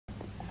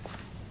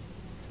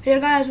Hey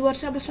guys,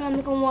 what's up?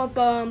 Assalamualaikum.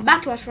 Welcome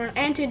back to us,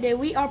 and today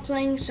we are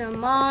playing some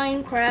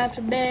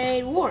Minecraft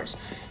Bedwars.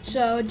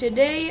 So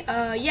today,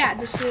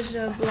 this is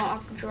a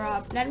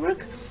Blockdrop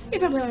network.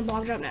 If you're playing on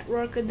Blockdrop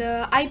network,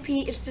 the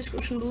IP is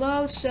description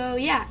below. So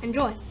yeah,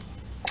 enjoy.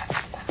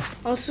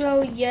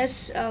 Also,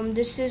 yes,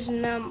 this is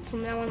now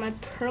from now on my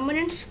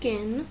permanent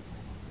skin,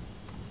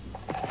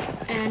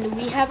 and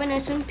we have an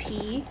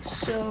SMP.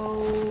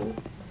 So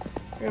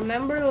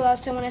remember the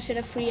last time when I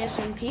said a free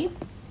SMP?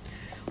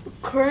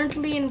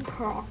 Currently in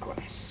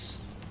progress.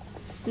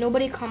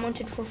 Nobody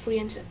commented for free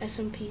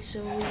SMP, so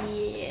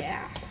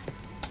yeah.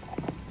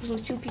 There's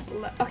only 2 people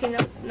left. Okay, now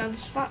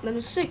there's 5. Then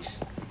there's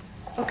 6.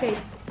 Okay,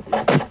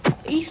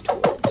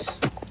 eastwards.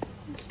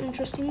 It's an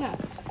interesting map.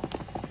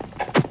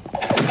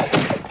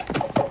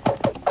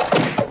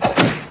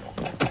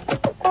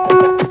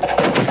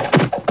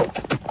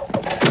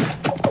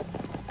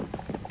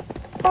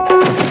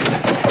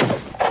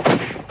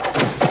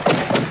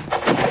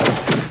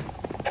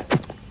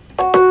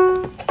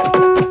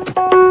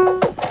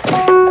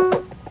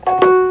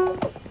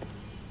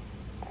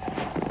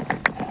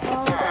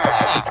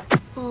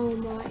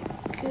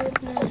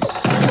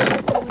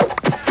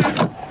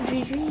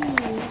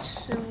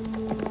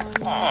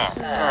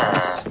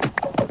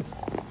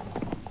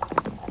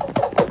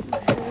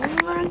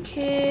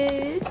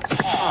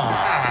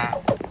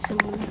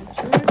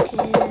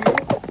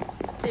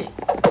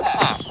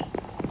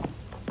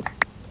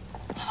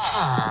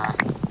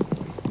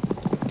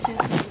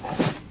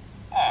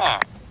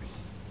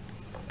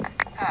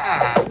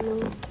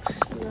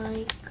 Looks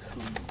like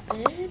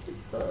bed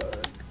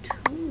bug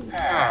too.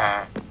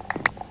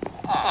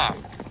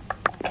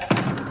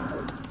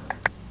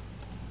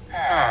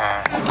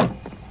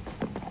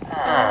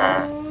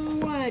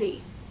 Alrighty.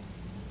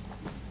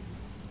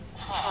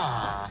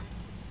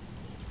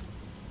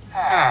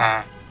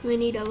 We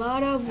need a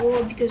lot of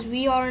wood because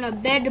we are on a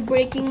bed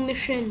breaking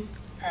mission.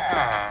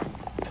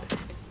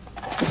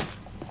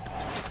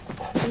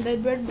 And by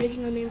bed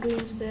breaking I mean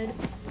Green's bed.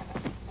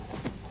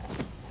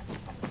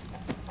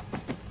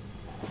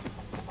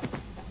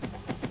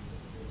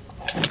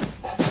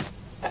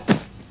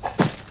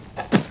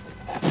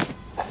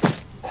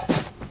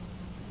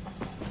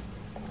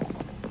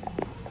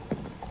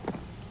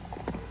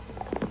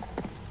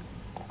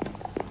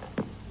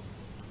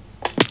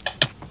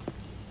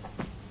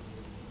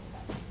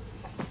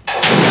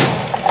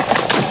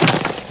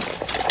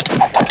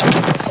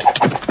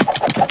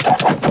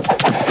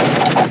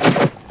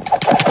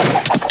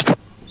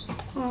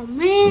 Oh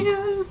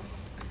man,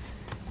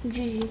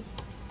 GG.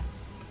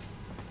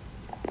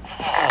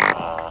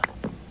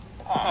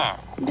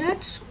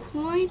 That's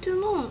quite a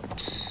lot.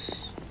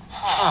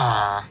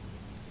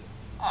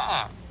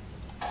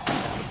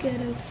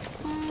 Get a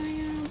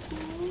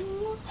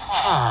fireball.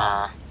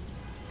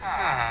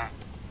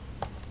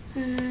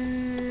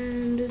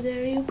 And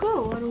there you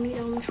go. I don't need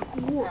that much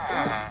wood.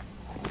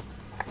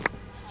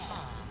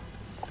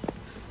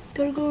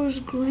 There goes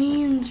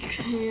Green's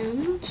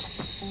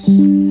chance.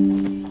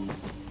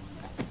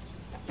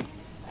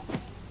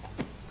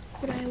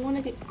 But I want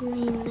to get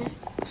green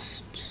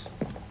next.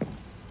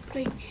 But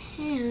I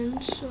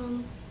can't, so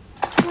I'm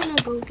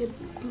gonna go get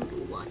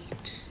blue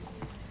white.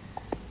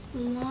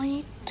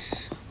 Light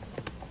is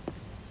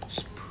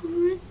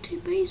pretty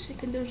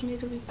basic, and there's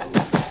neither equal.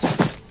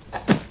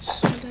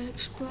 So that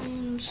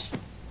explains.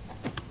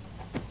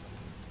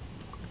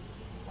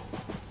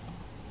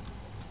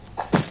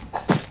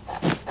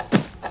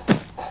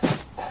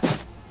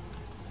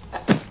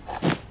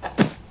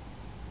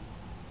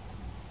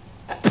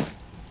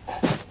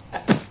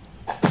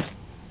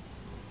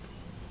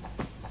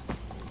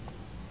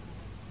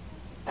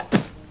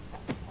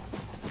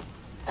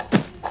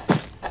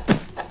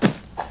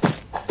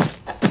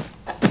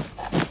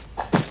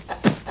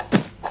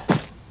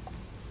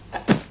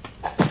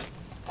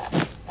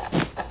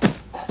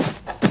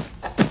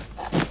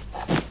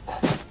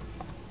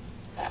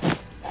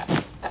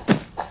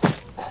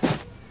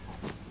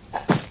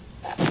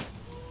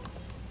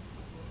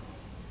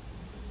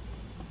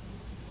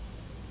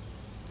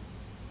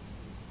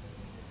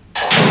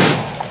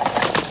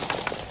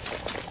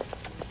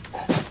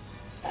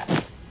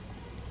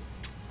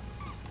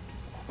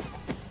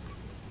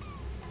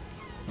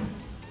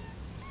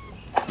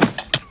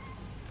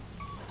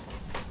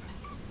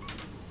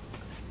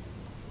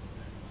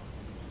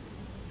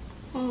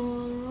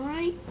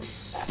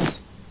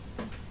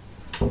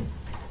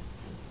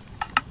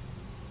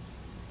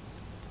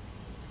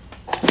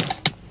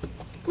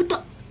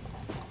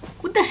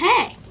 What the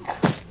heck?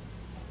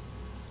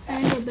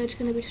 I know bed's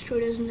gonna be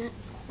destroyed, isn't it?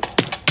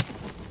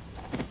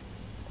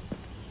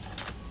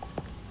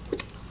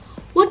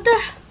 What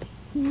the?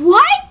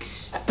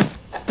 What?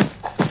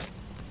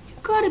 You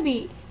gotta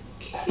be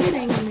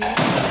kidding me.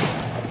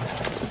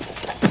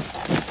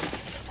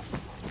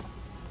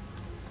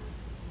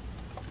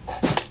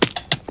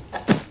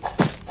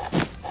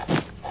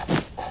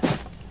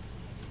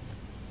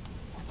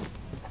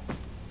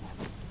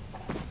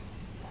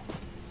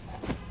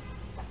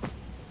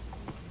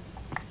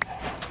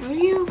 Are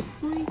you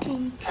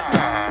freaking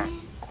kidding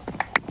me?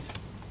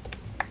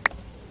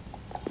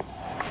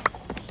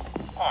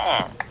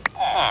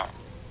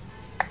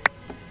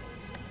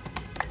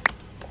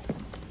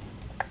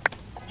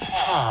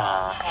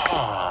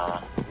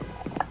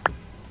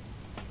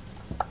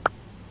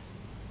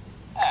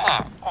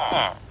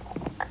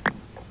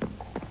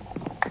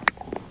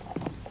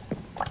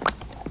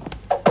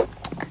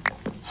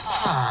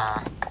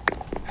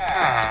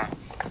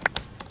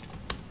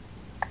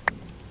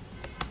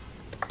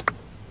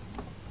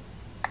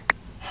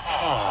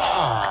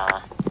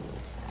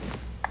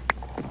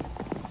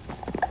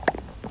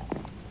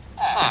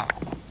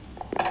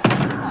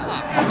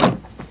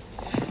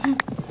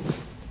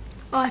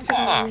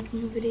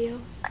 making a video.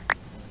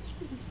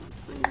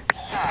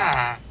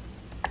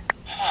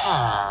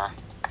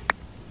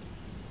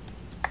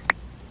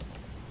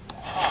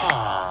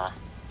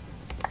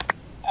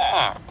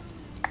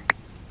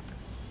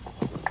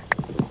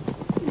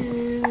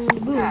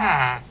 And boom.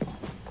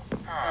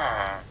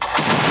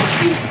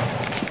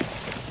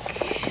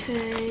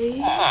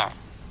 Okay.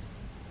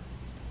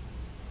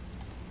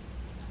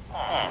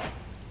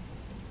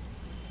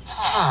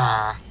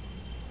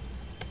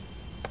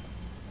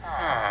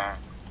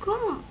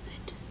 God.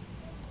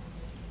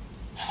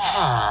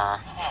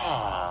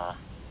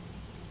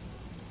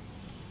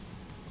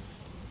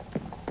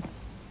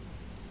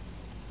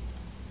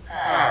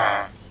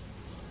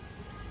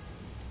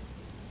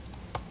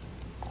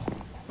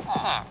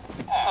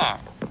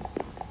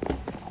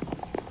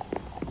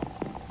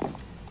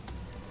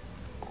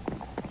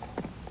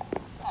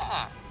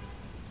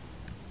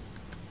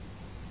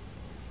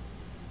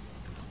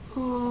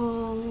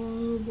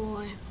 Oh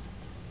boy.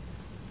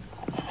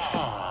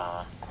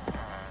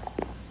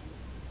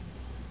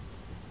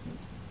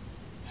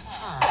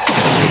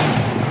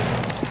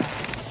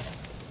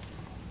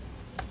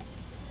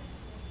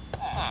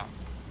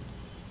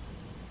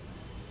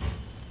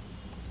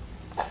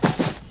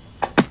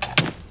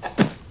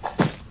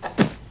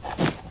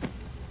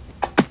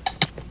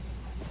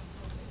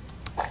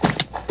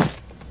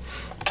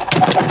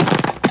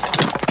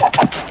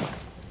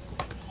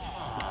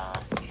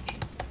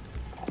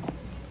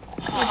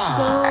 Let's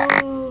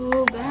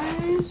go,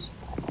 guys.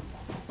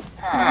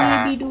 We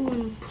be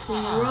doing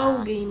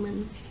pro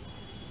gaming.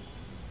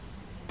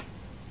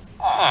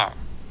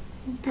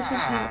 This is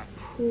how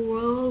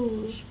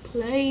pros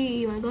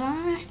play, my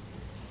guy.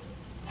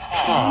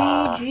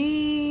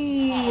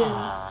 GG.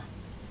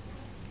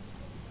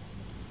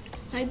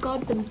 I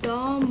got the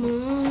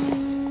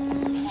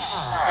diamonds.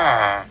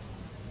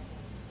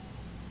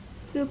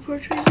 Your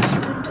portrait is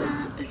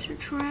it's a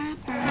trap.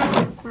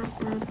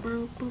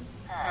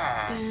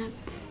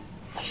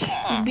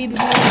 Baby.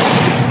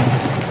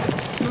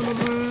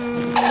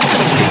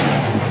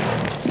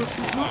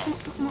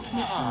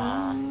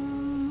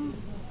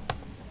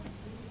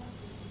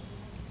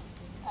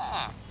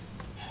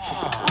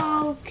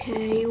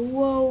 Okay,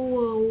 whoa,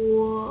 whoa,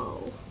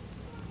 whoa.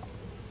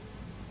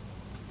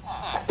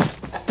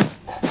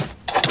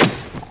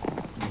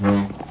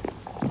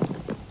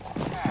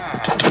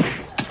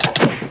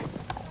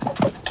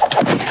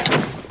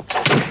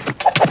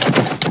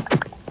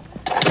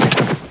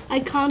 I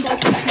calmed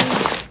out the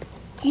food.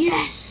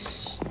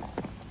 Yes!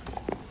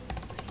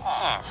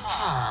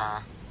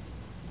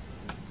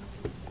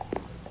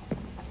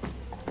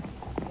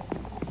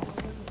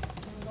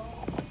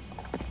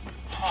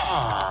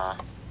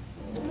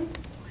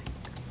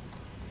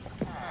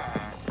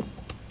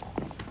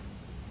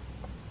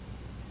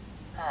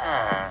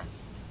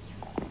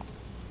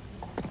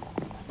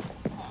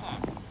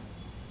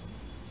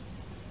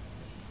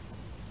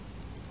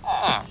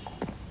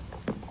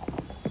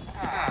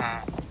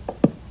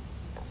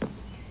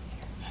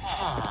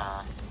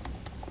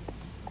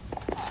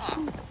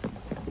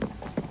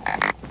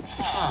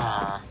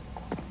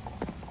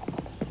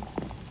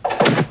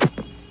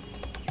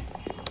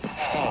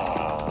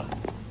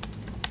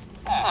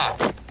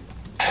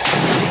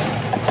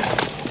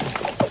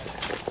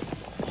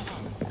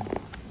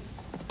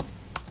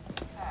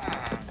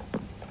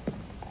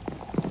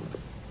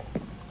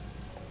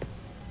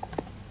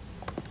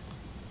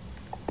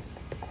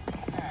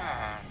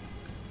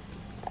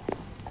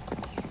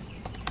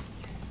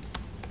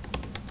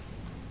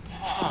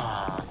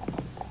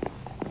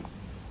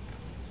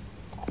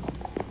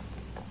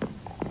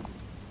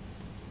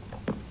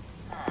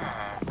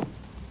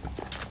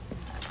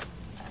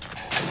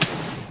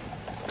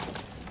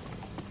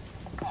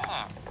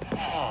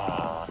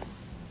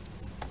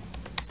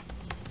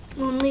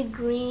 Only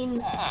green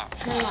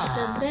has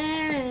the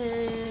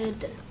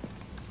bed.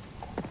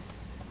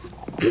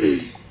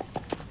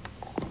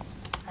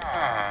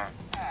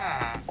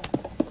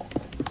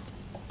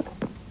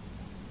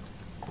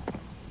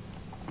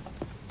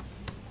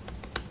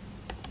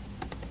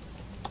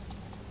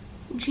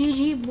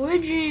 GG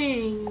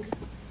bridging.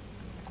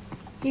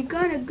 You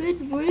got a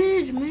good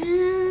bridge,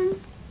 man.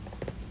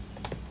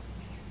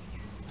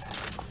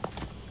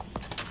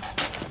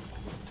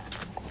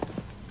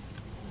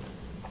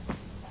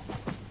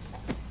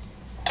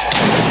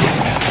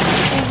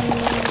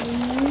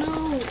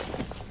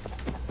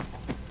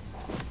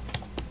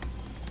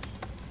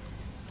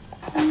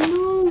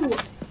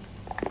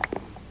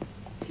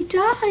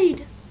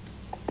 Died.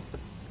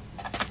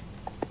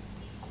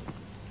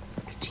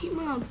 Team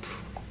up.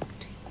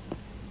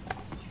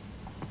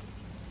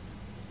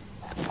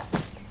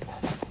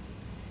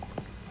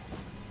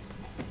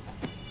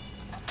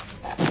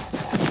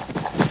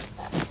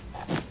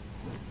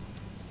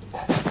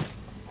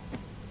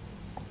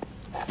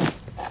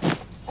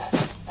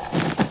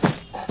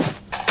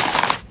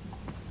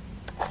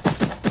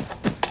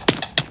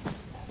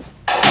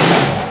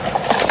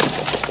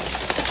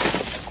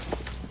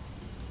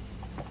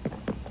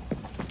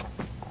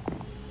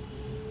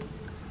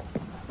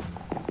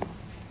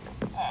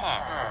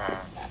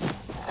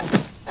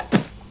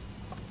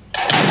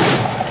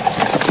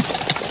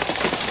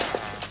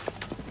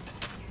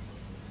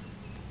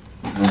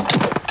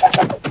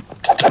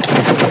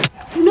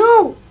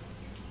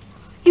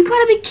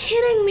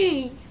 kidding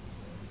me?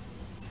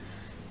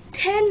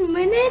 10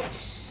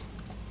 minutes?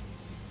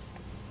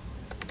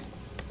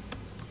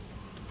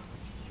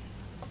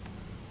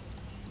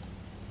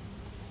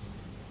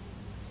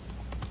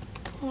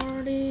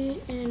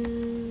 Party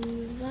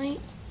invite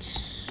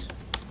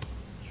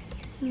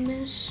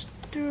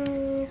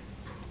Mr.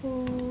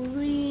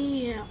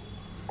 Priya.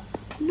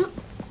 No.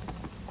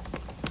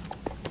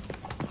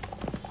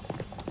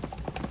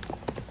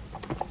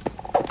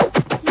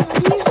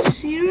 Are you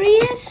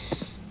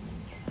serious?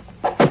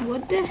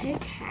 What the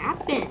heck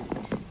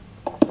happened?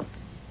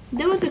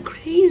 That was a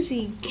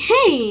crazy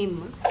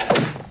game.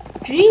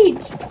 Gee,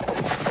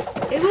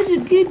 it was a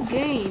good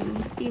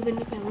game, even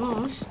if I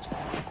lost.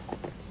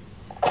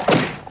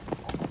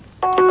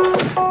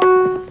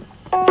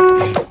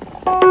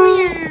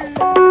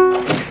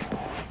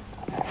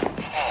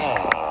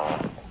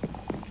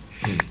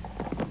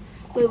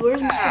 Wait,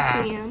 where's Mr.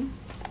 Priam?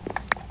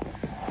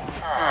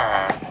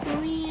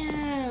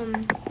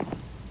 Priam.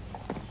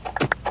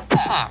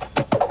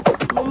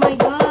 Oh my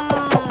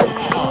god.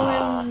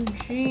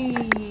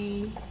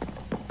 OMG.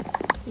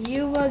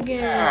 You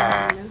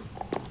again.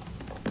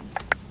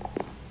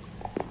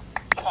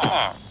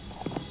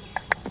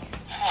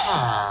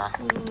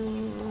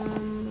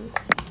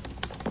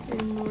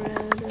 In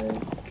red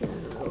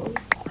again.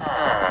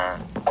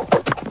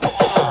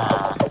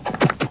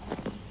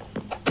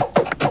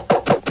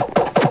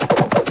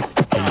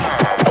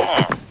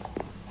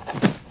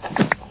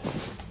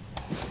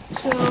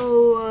 So,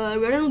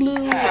 red and blue, I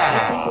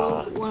think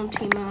will want to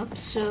team up.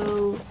 So,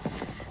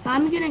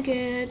 I'm gonna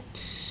get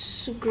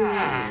green, as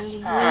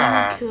green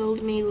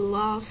killed me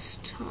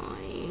last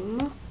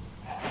time.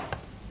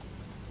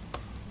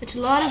 It's a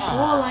lot of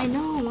wool, I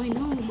know,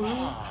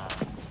 bro.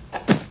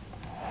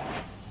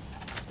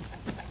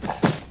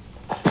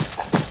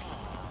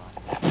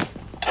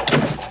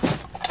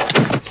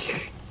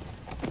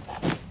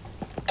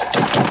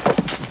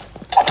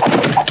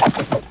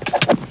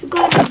 You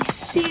gotta be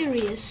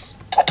serious.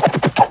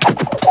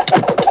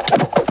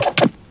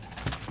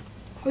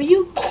 Are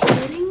you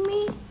kidding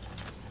me?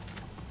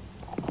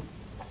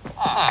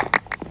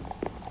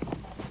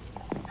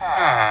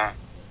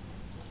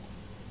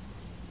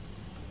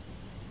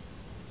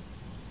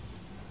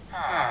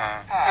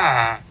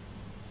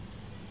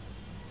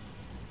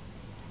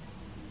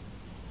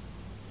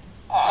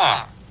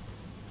 I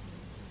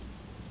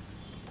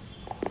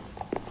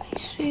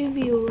save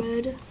you,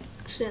 red.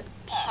 Accept.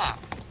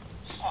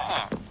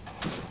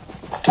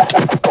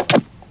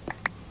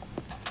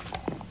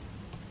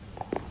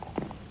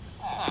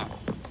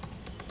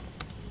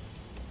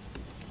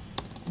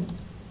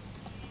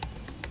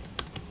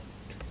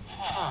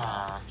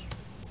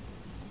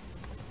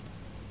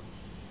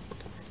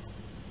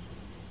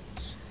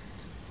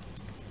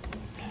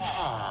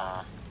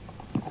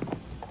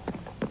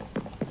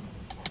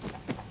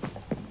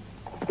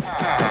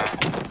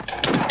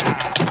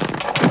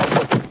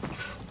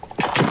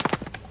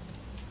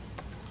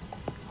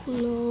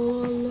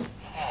 Lol.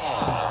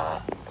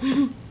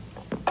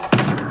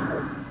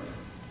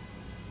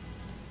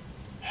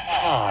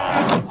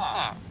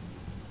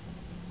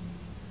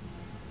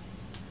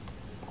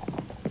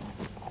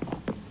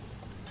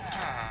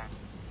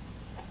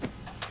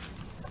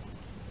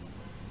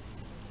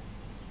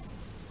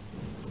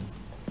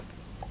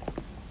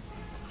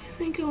 I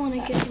think I want to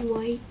get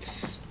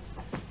white.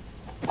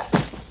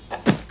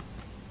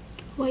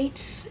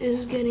 White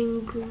is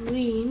getting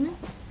green,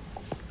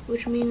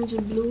 which means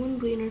blue and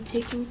green are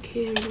taken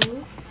care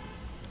of.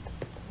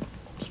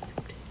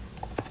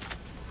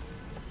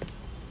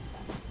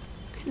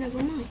 Okay, never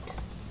mind.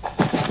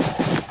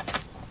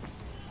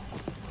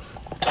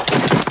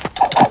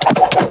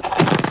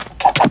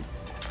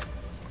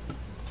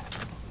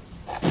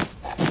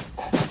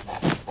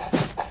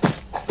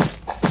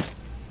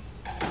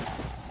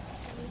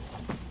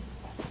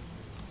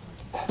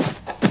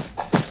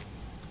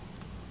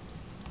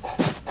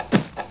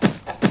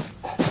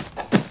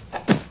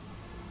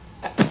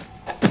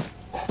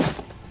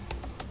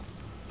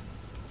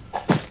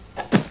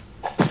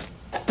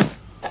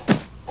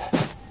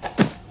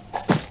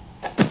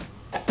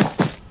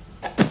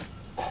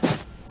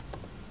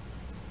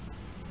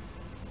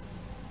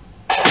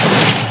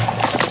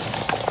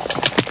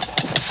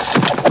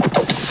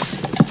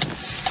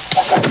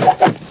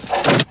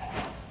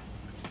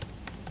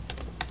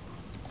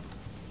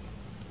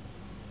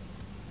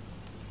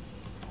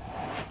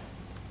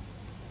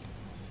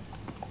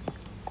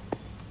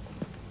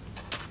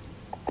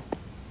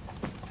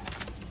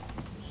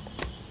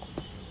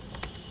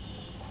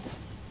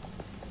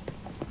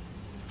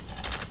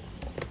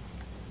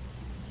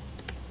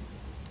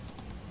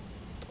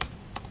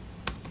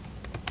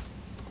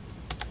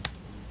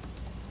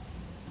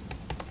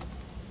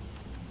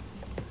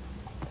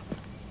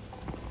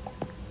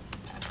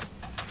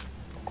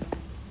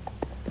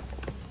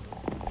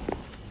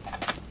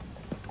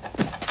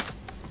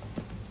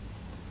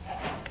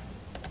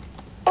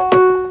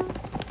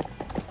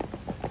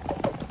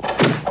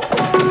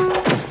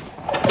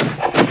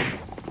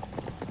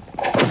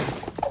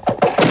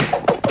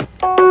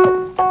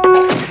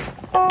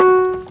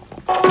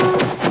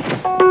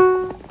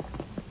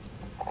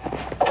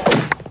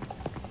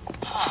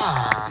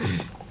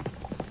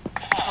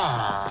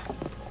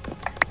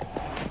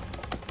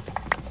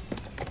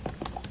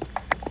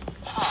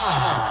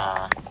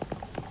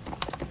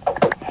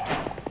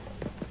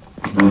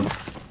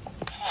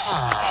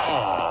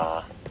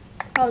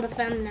 I'll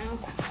defend now.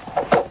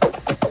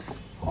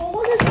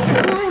 All this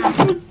time, I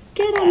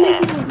forget I'm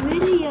making a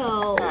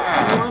video.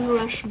 One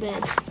rush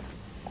bed.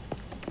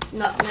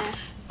 Not meh.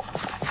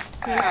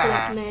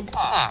 Not mid.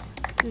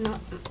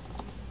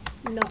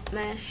 Not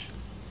meh.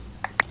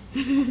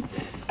 I'm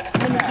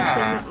gonna keep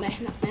saying not meh,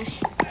 not meh.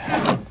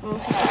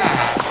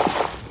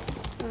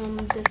 I'm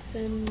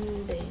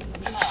defending.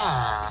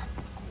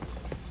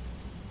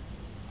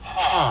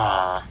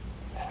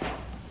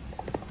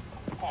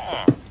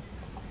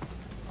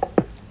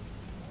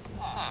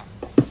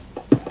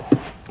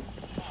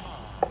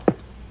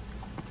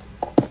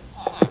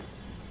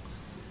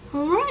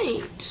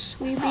 Alright,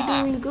 we be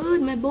doing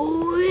good, my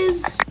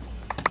boys.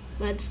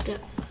 Let's go.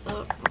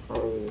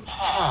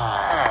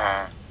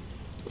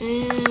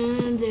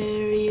 And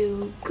there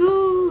you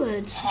go.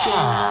 Let's get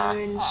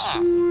iron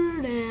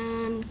sword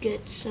and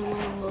get some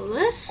of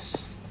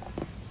this.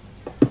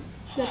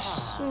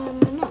 That's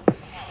enough.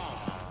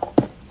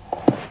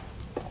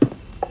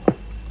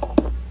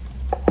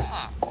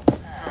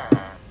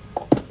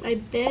 I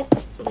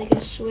bet, like I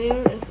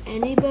swear, if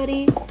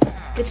anybody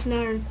gets an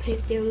iron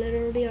pick, they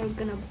literally are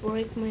gonna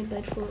break my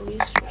bed for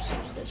resources.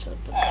 That's what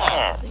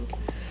I think.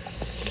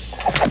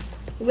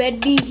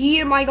 Ready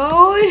here, my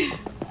guy.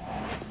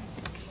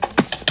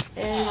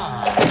 And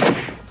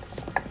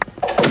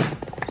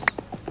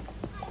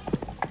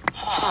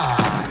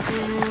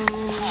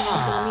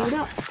mute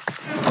up.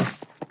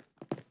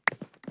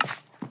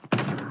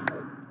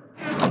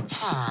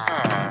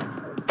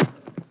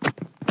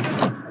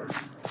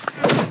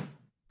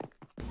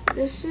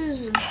 This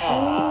is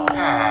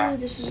good.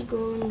 This is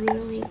going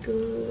really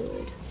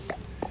good.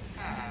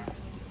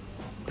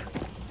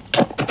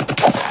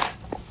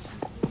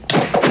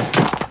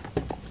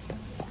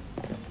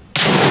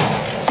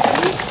 Are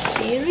you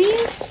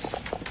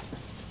serious?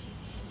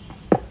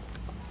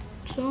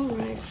 It's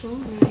alright, it's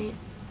alright.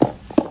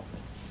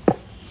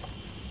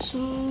 It's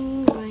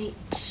alright.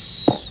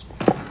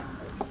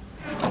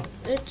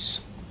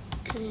 It's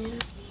okay.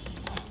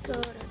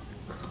 Got it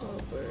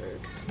covered.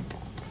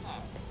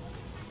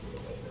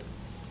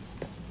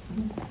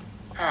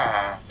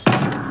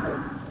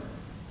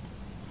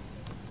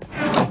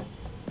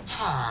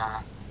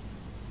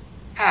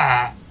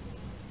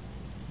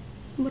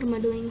 What am I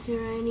doing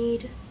here? I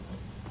need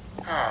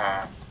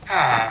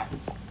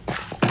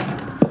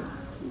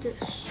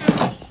this.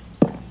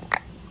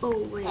 Oh,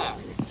 wait a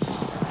minute.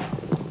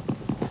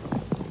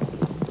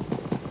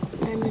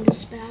 Diamond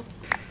is back.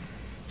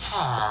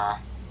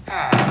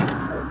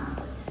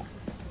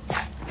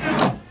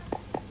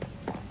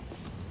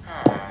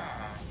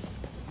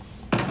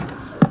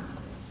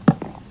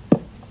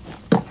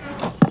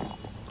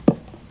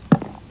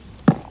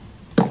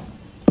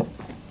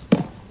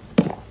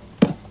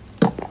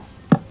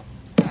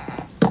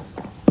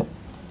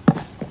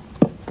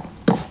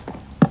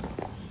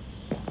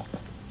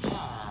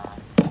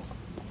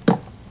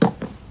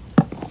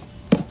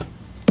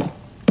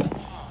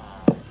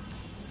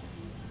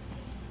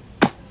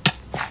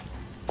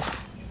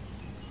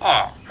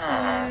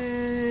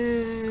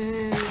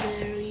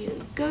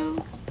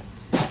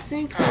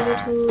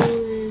 Who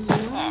is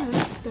not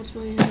enough. That's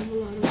why I have a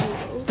lot of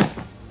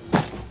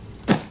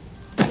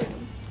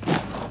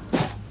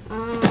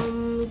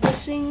wool.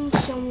 Guessing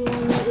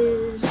someone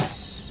is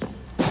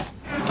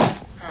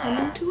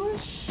coming to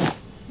us?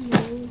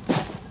 No.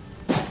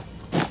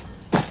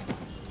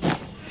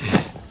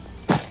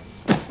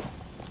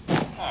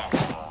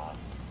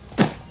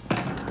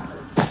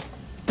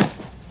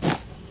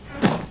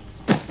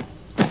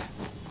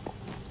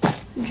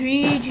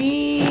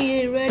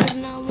 GG, red is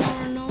now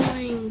more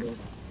annoying.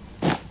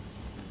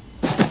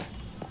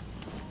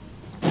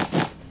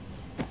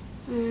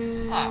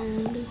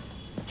 And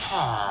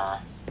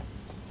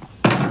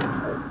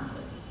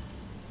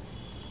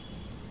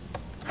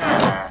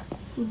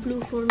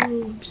blue for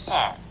noobs.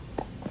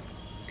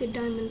 Get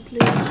diamond, please.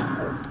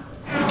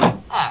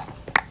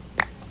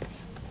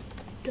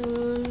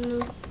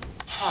 Done.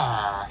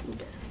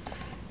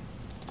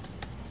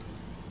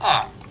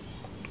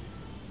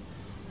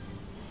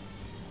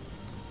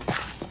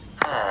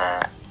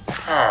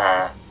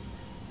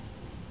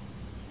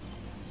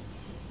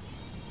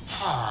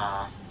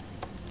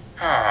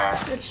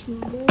 It's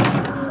more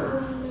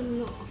than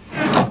enough.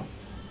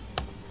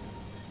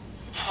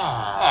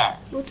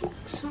 What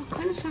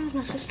kind of sounds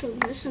my sister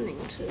listening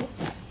to?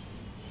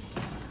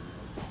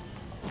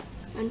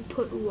 And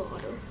put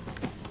water.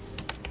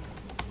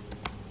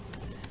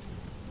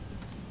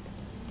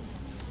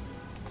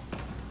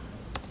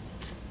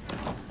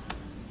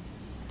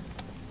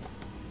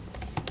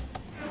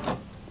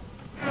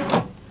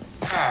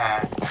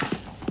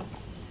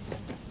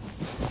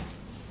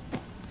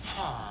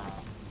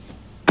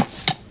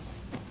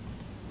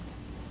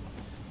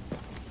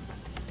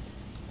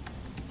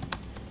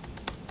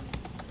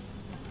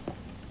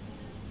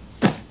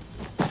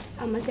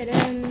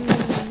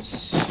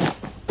 Armageddons.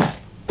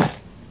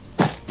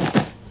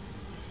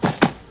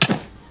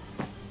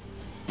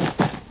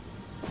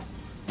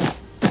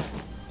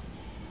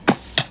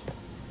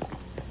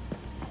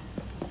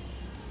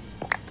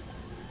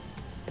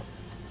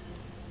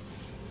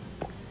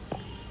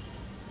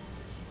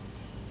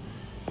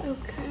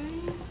 Okay.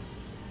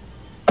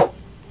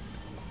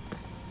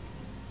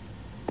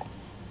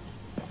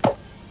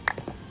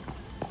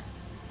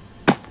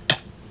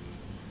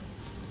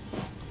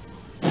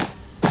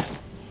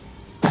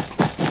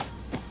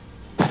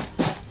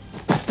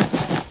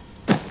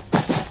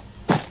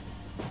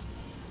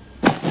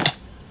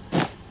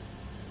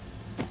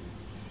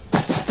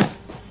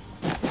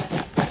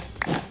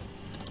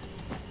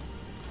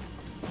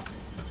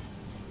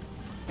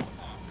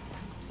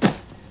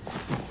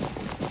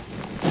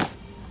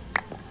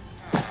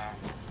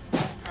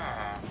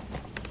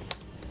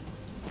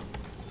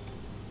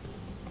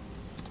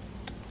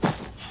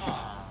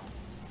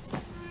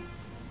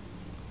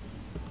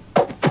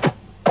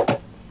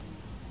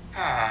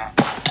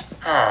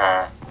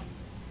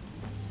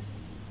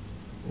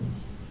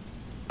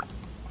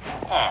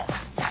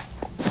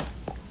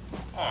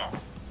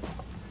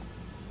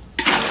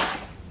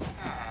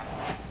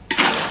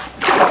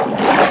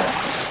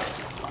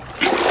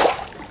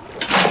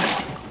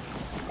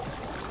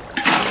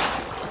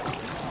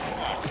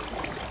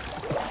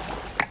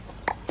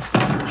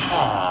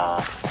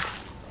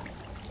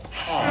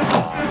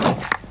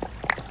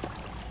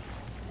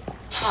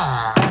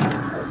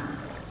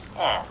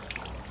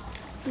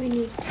 We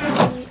need T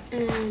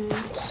and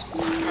T.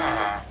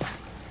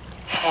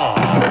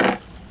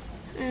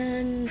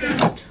 And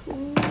that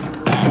will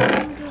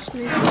just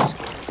make this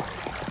go.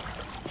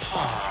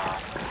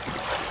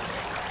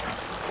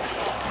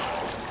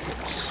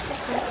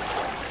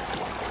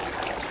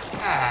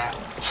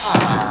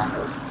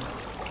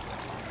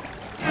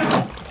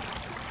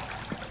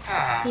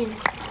 Here.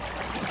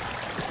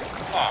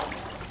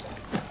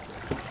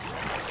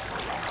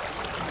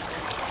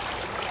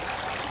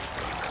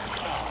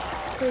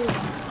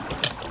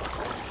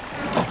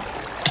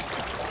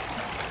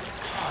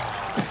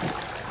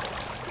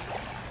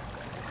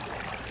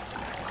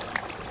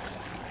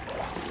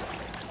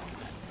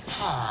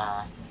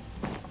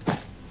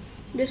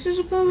 This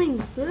is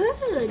going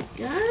good,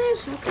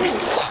 guys. Okay.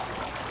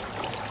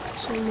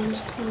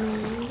 Someone's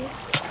coming.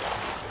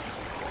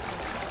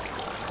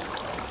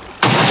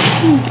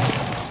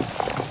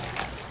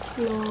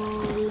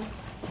 Lol.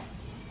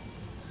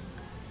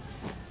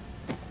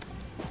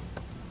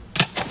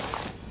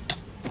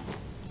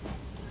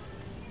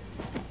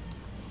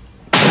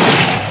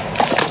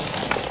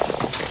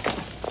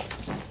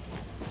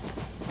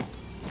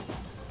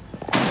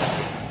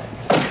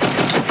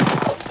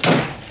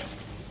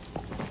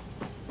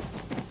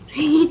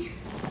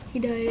 He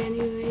died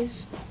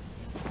anyways.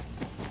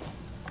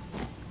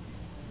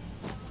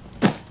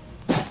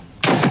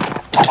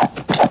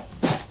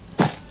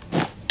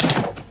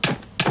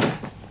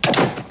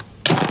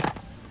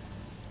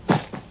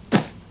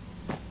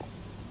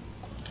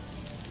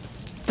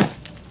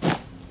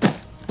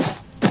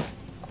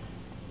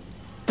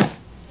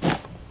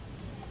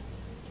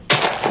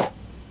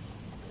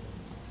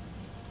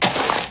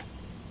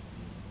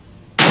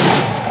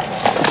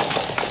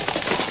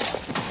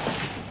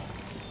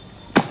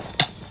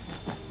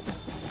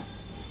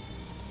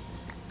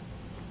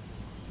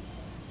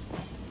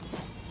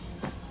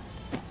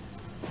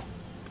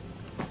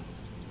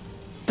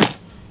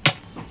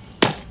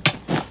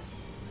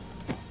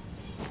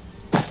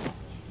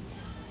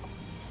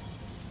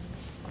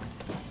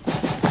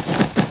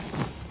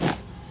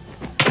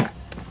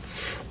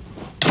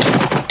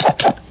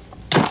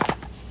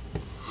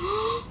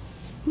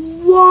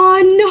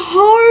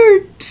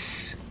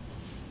 Heart!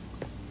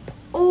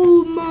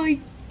 Oh my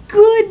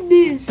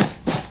goodness!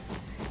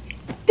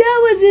 That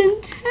was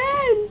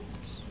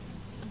intense!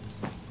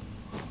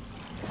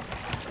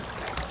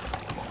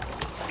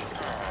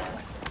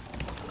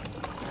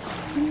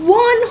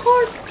 One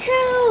heart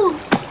kill!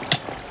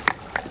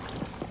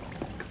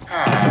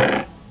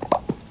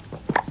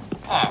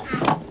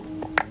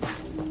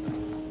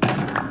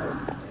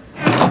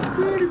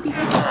 You gotta be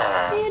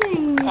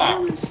kidding me, that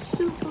was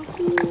super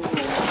cool.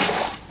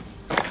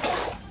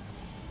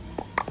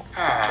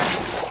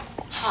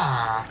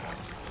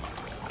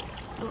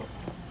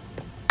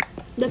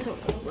 That's how I'm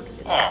going to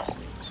do this.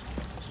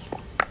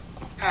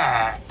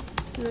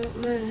 Not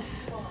me.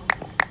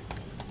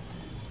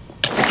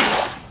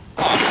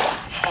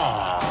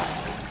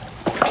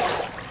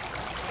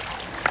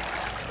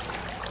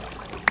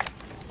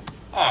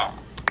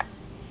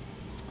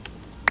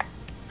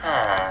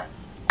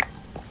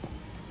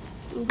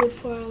 Good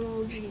for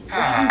emoji.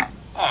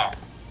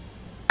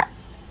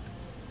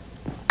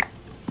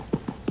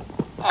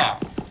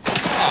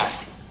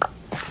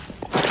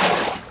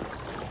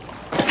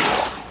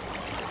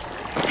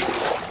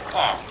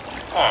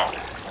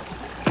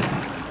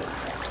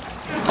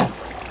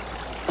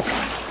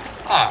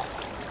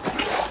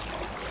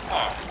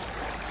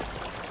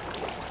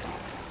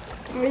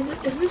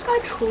 Is this guy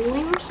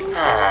trolling or something?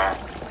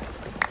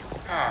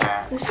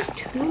 This is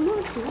too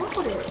much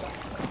water.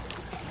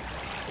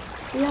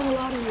 We have a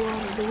lot of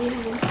water. Do we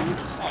have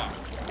infants? I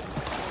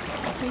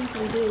think we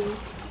do.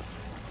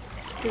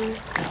 Here,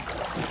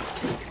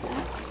 take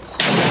that.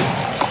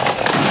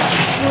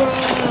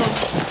 Bruh.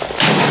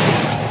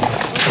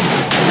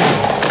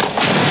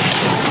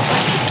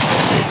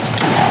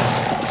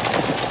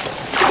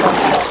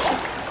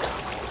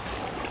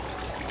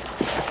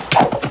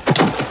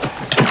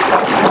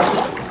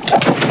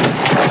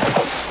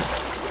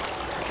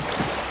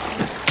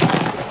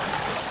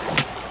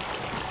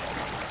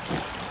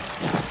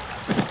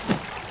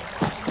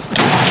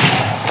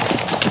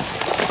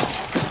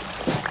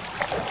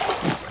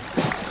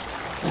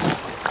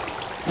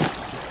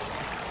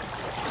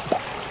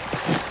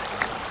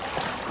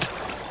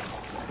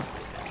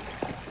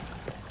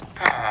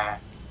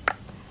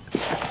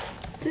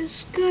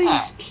 This guy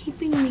is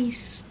keeping me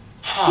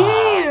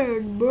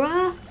scared,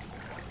 bruh.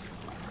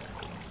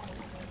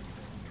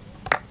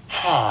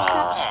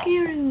 Stop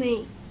scaring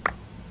me.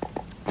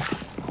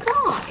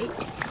 God.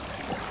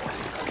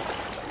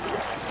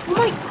 Oh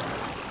my.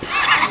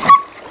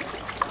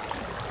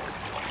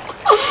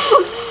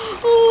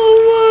 Oh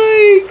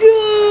my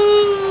God.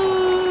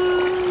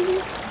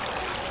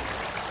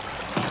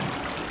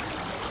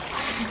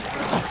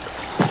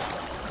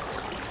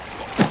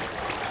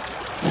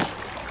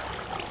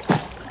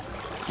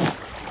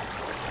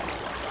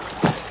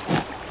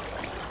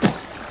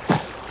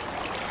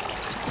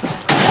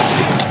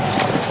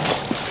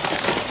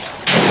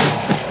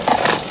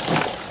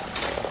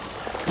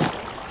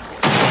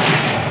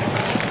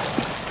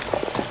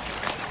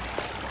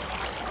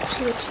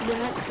 So it's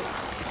that guy.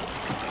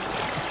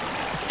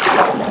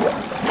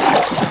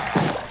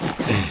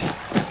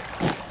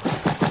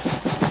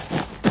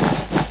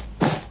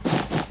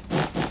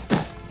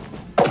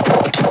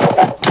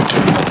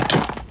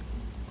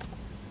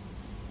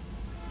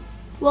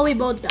 Well, we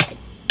both died.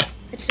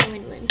 It's a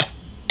win-win.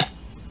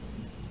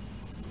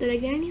 Did I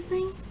get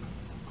anything?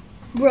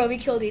 Bro, we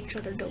killed each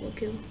other, double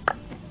kill.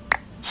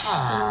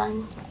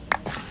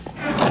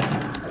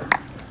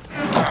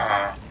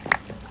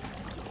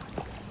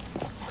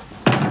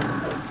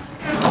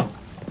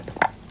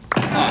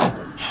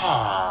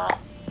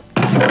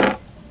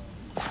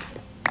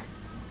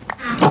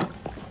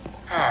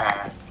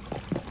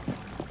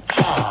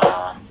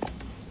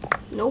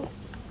 Nope.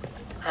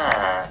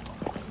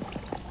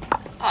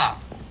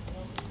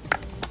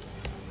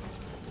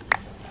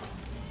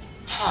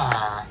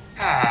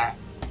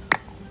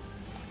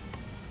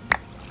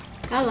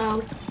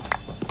 Hello.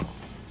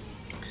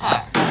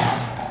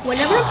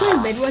 Whenever I play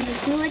Bedwars, I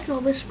feel like I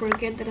always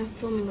forget that I'm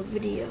filming a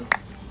video.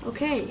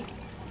 Okay.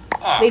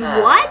 Wait,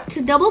 what?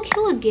 Double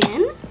kill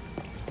again?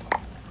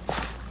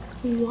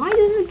 Why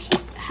does it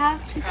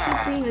have to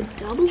keep being a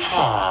double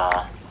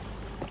kill?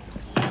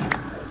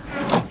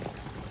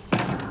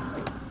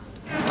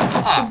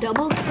 So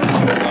double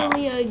kill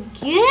me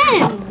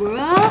again,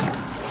 bruh.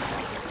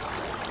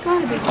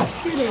 Gotta be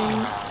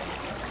kidding.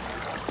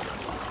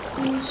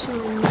 I'm so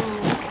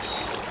not.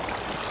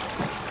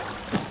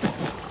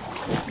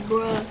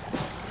 Bruh.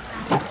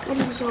 What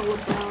is this all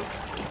about?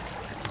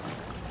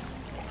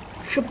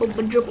 Triple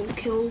quadruple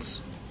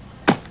kills.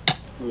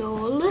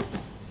 Lol.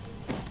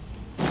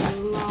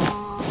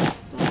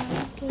 Laugh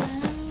out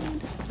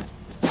loud.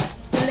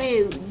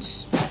 Loads.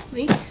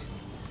 Wait.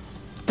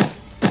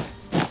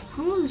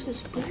 How long is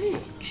this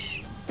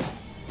bridge?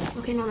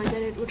 Okay, now I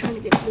get it. We're trying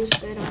to get a loose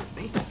bed, aren't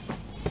we?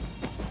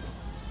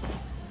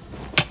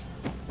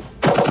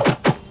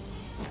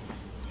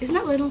 Isn't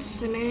that little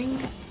simmering?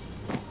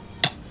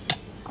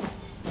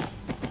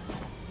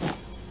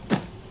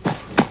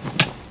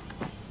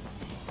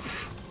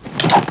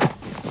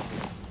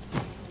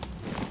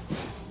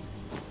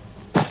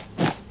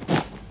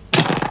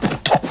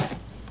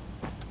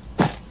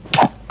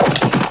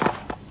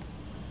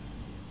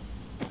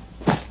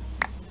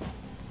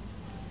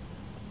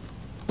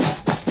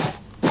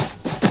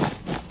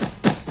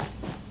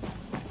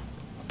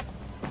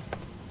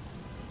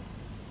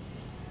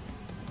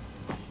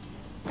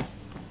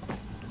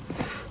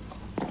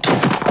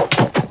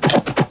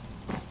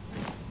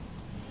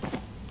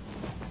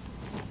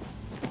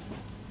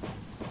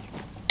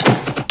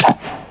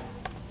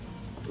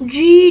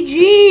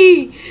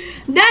 GG!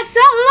 That's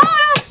a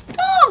lot of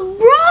stuff,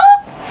 bro!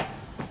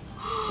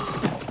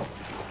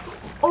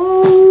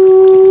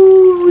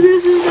 Oh,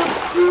 this is the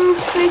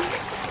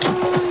perfect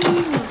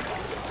time.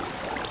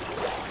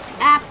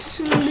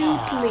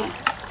 Absolutely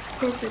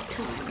perfect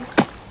time.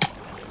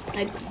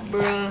 Like,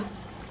 bruh.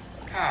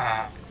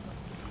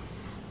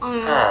 Iron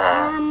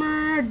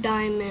armor,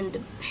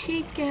 diamond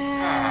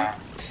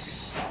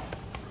pickaxe.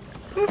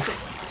 Perfect.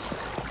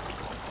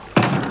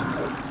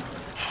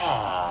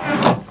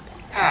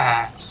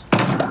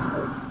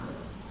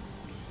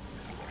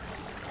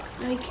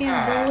 I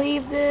can't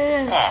believe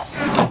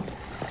this.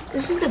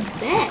 This is the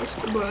best,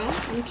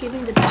 bruh. I'm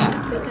keeping the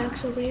diamond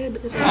pickaxe over here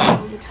because I do it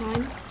all the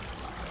time.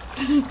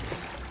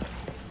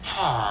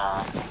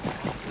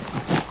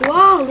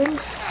 Wow, little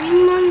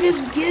Simon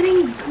is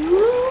getting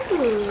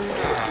good.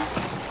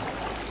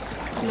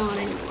 Not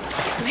anymore,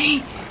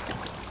 actually.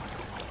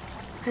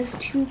 Has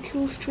 2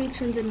 kill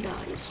streaks and then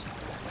dies.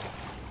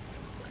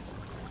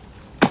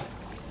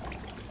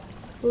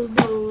 With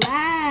the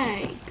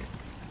lag.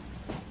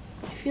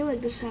 I feel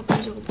like this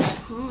happens all the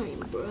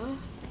time, bruh.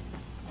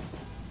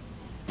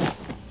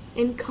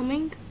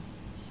 Incoming.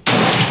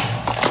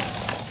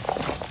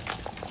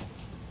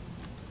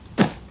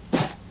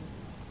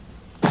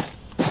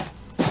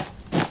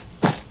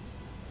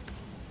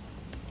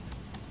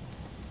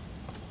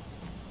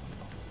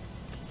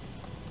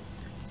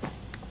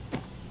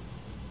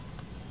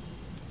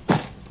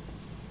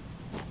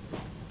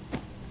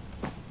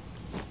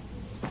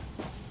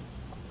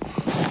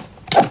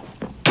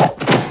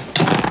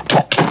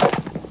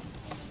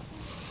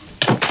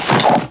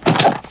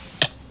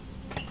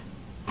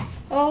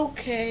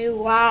 Okay,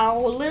 wow,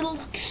 little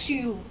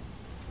Q.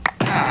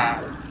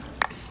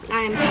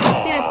 time.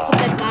 Maybe I put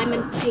that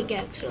diamond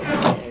pickaxe over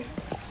there.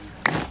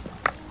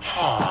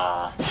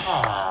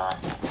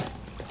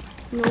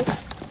 Nope.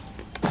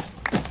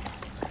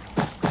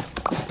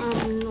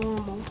 I'm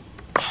normal.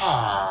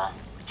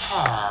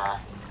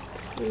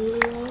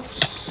 Plus,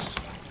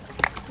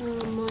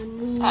 I'm a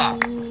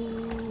noob.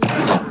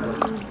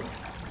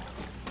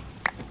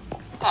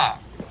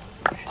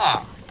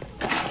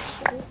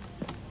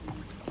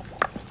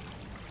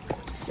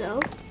 So,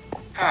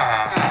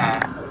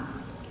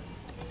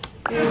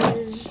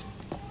 is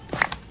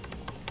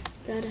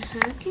that a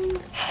hacking?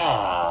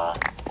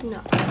 No.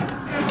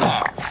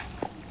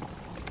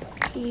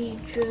 He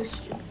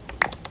just dude.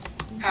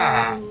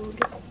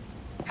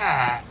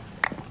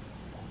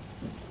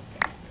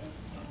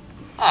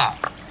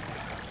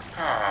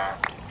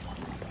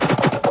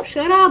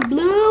 Shut up,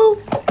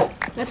 Blue.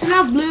 That's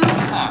enough, Blue.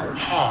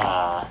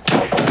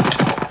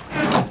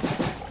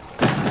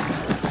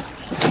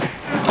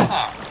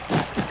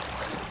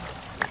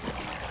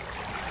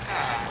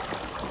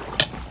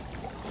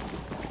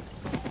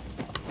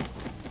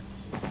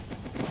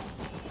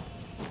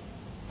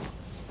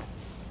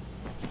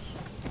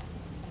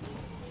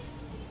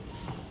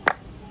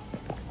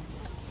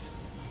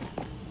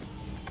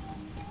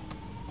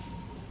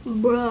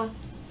 Bruh.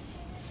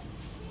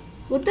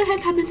 What the heck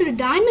happened to the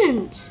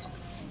diamonds?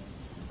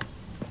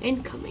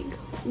 Incoming.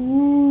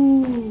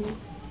 Ooh.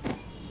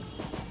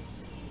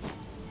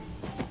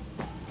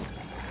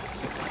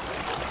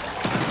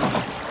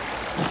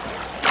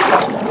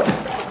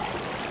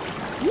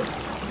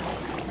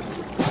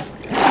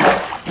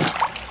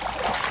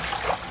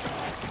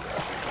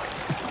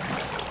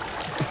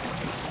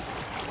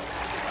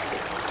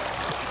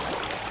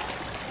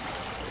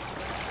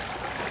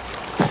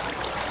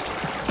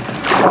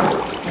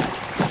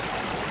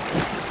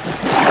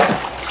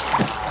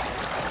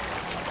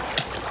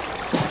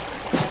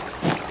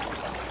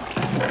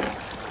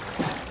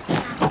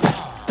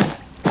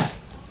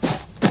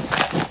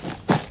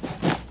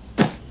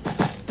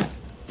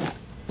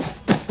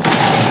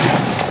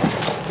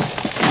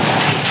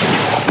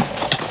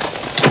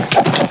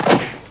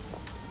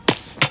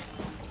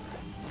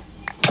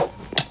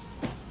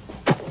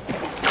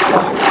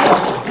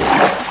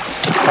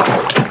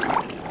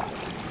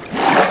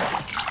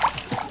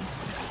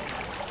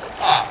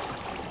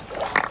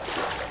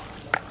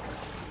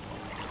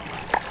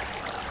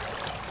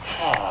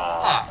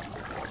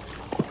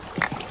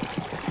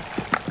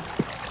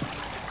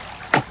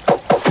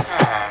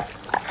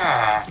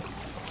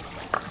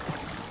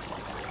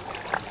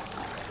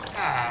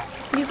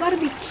 You gotta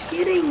be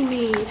kidding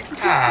me. It's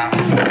gonna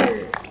take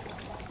forever.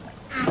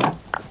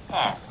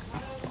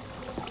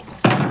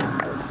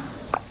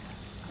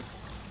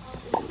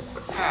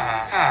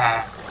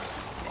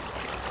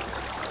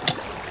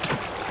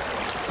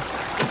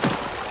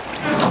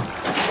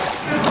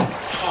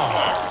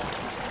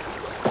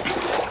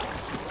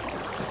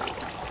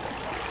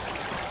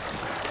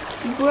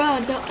 Bruh,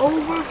 the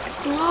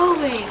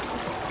overflowing.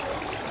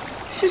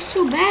 It's just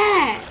so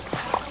bad.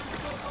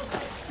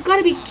 You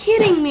gotta be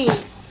kidding me.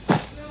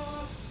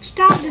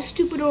 Stop this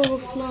stupid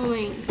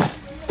overflowing.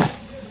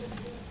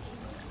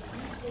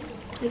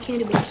 I can't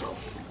do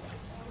myself.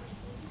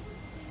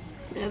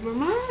 Never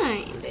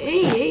mind.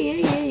 Hey, hey,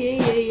 hey, hey, hey,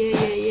 hey, hey,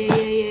 hey, hey,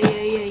 hey,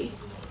 hey, hey.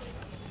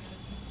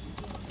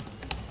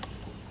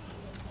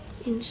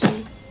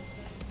 Insane.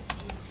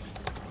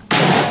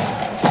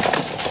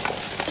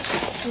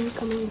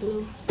 Incoming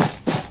Blue.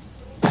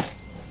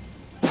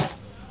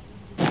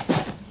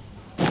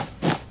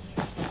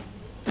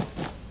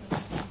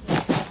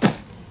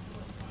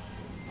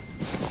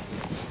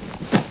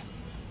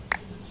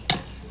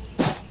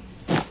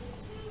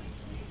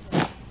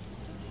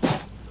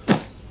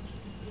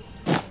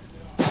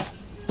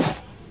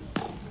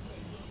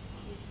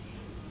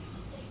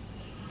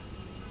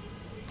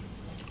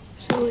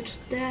 So it's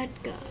that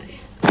guy.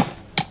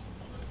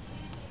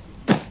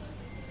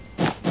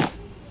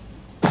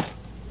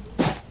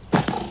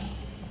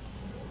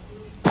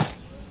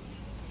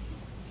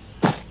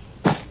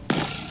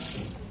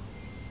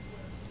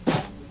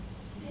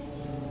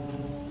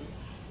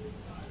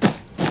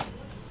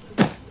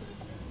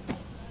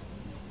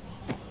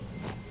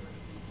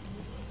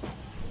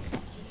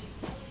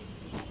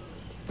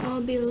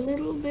 I'll be a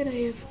little bit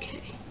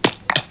AFK.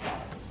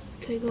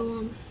 Okay, go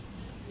on.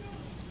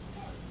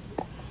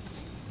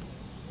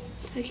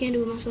 I can't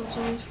do it myself, so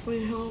thanks for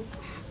your help.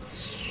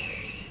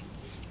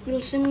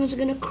 Little Simon's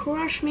gonna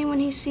crush me when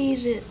he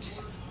sees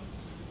it.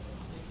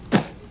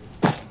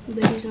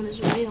 But he's on his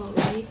way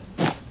already.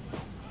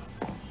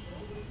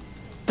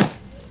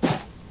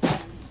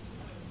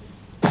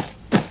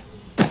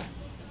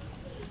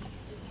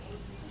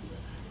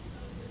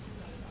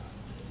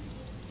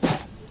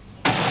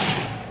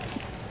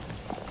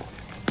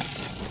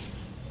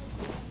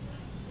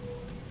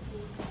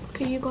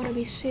 Okay, you gotta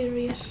be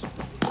serious.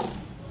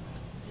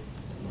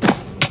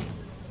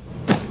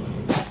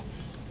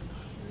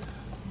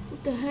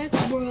 What the heck,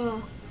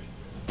 bruh?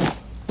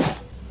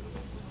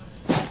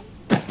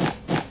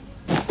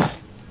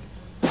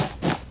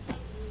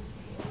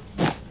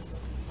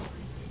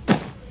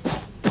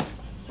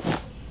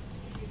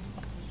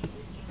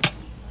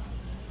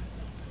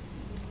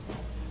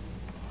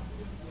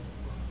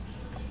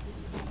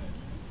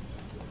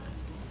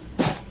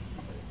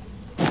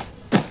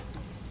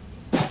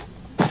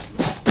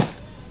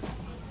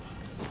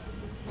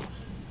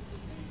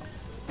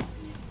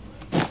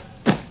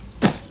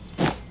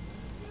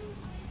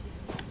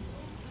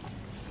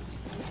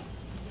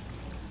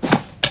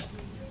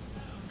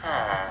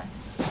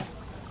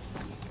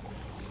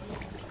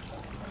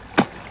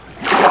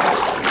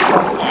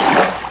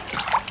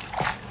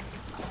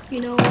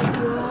 know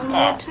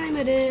what time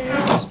it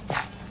is.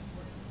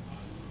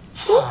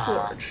 Gold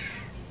Forge.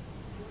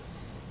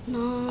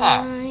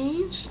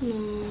 Nice,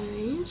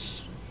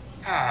 nice.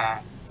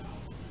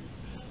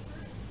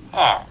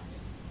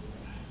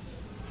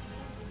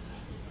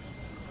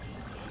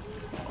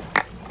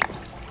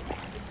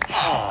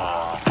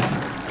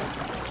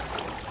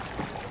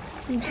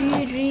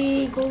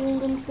 GG,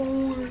 Golden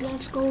Forge,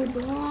 let's go,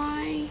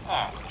 boy.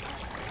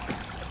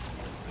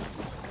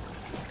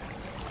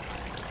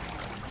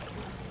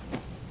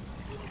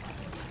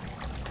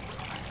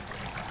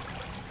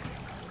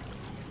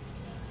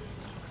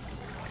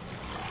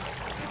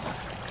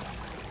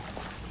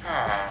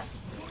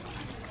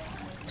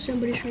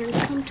 Somebody's trying to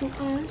come to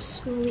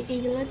us, well, we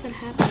ain't gonna let that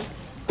happen.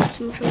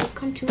 Someone's trying to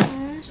come to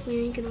us, we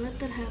ain't gonna let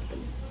that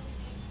happen.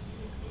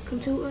 Come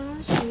to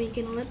us, we ain't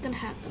gonna let that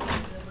happen.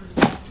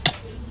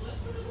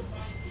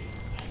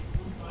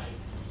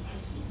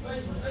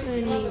 I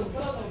mean,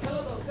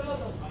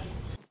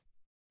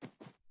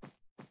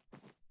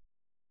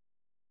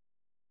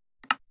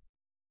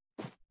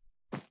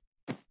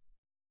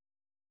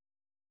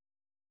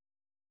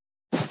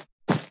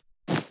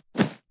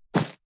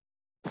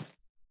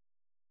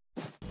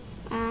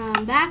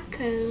 I'm back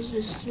because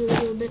it's a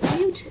little bit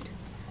muted.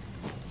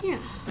 Yeah.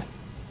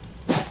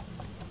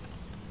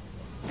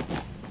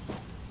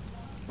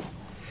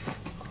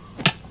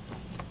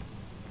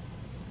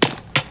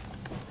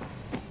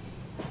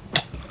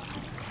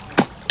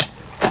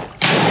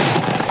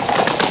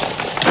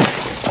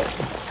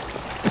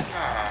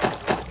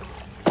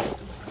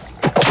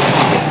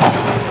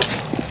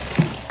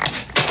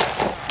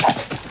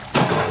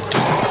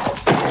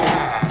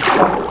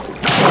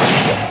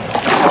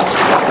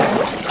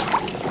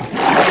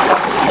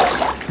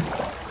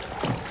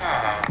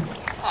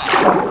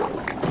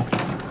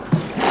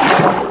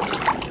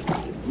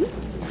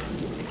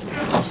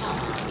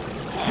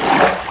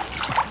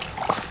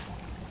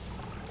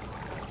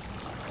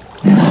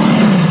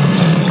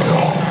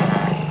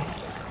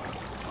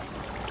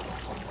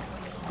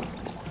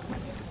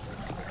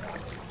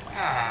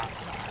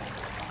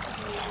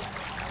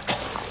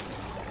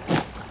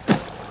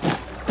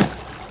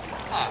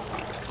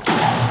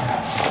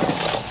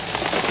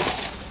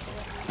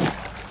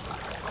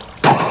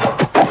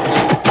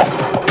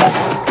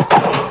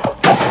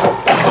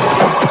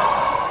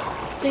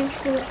 Thanks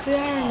for the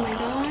firing, my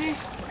guy.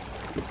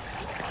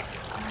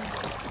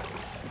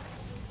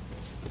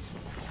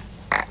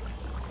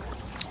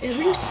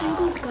 Every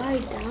single guy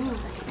died.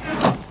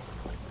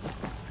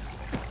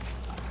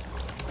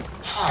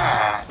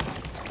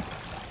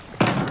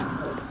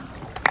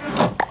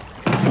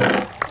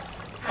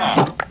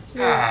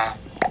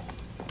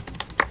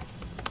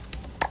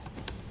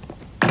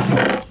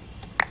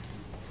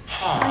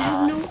 I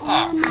have no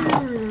armor.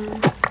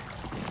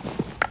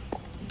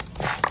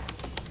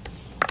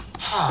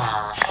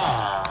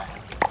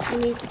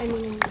 I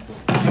need that.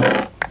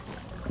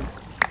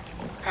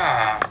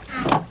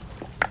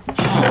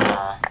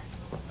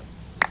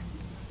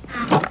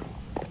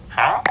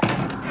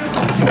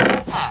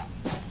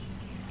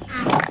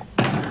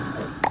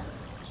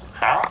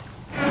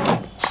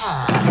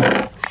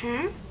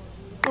 Huh?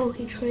 Oh,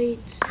 he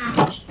trades.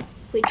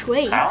 Wait,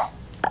 trades?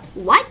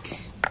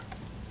 What?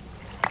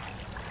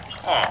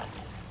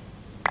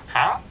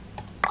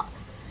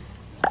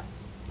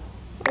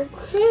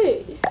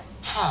 Okay.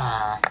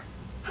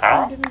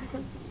 I didn't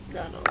put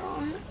that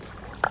on.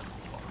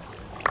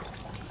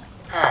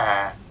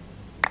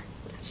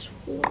 That's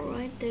 4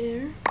 right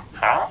there.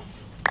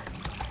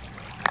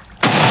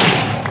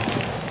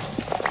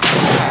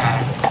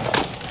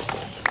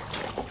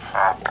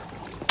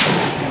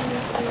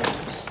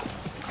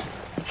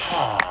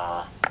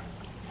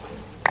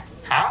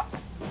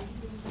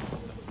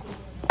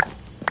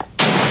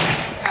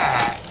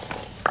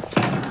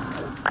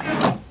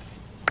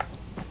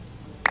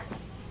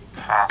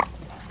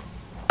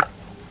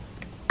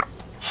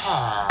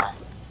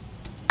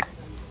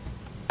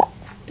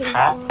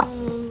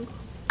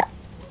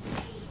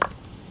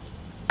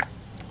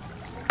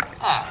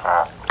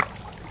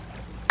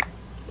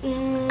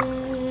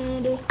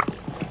 And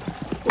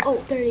oh,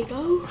 there you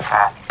go.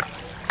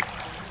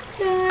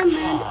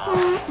 Diamond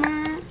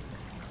armor.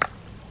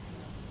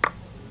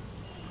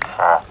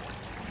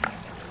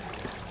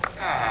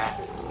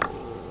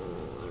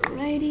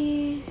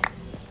 Alrighty.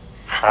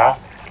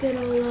 Get a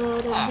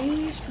lot of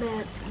these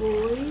bad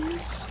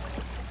boys.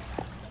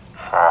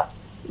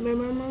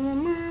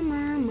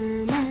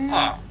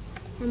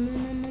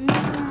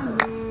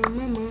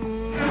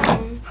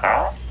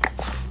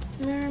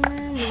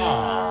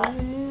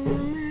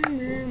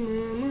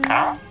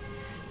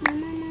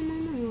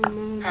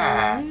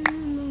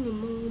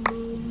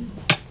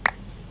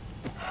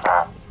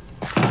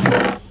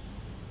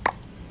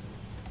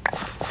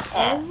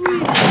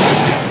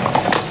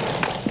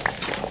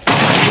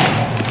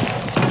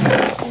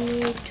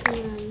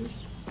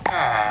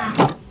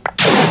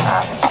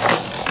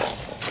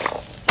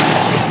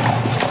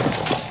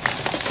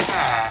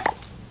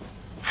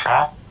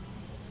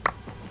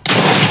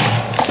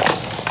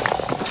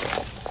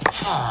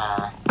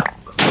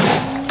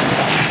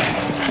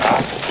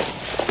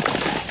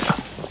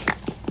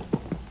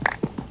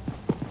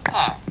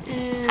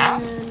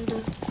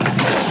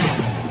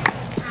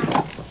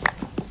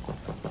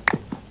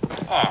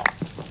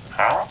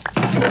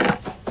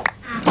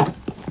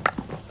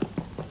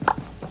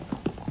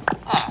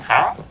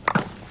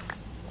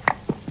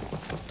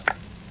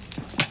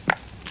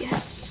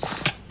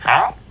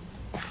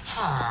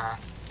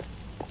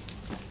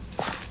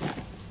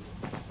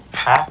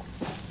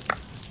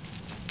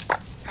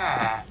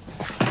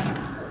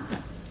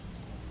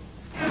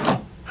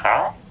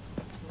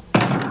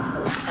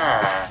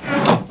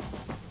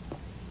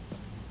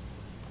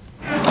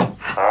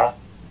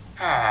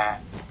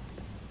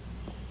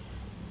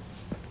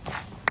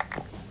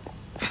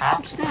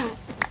 What's that?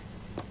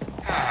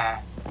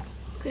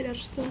 Okay,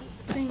 that's the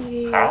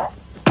thingy.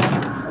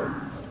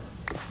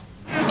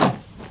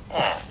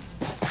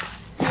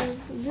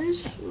 If this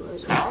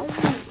was 11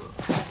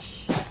 knots.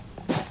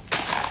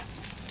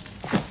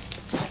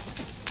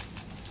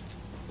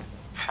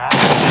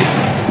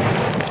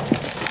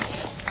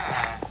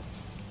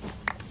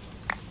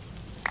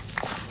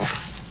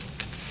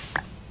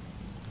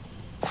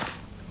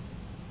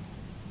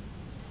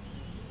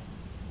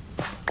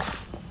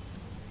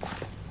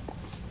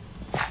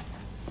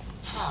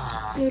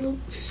 Little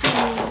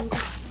song.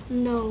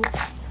 No.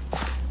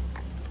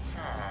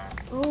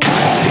 Oh,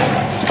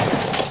 yes.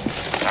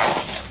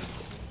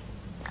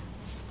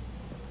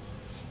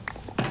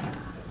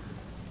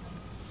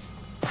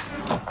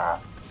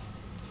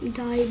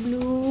 Die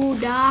blue,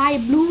 die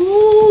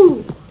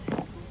blue.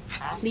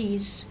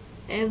 Please,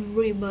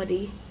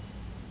 everybody,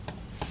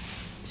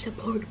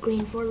 support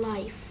green for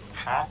life.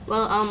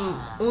 Well,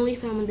 only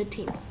if I'm in the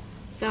team.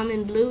 If I'm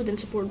in blue, then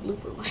support blue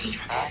for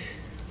life.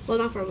 Well,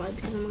 not for life,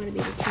 because I'm not going to be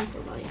in the team for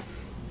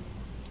life.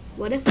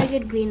 What if I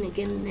get green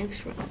again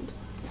next round?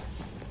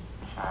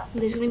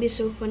 This is going to be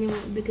so funny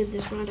because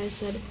this round I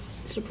said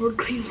support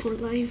green for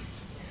life.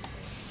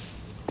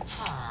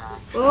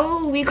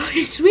 Oh, we got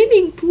a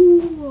swimming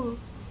pool.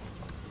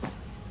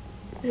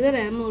 Is that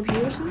an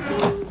emoji or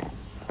something?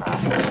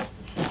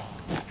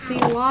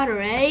 Free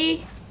water, eh?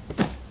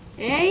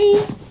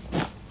 Eh?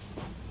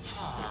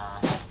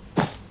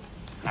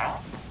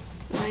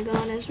 I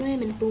got a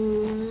swimming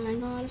pool. I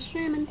got a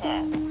swimming pool.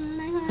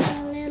 I got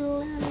a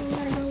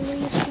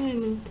little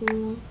swimming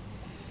pool.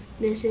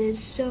 This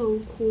is so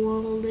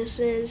cool. This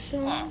is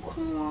so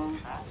cool.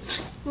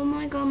 Oh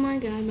my god, my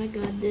god, my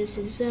god. This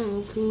is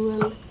so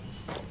cool.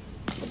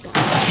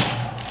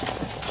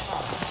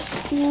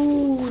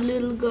 Ooh,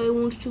 little guy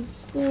wants to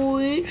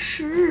fight.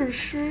 Sure,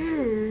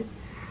 sure.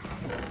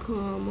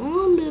 Come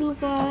on, little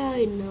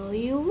guy. I know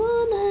you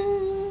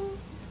wanna.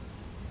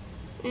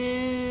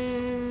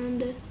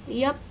 And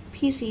yep,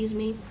 he sees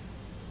me.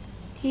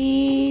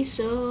 He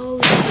so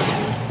sees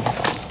me.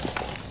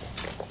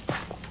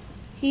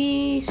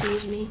 He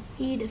sees me.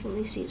 He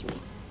definitely sees me.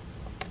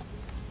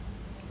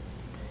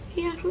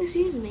 He actually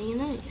sees me.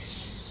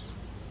 Nice.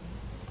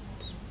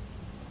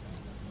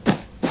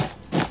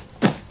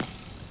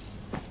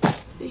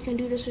 You can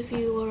do this if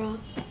you are a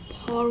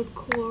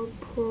parkour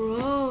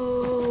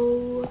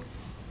pro.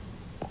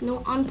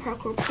 No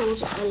unparkour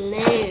pros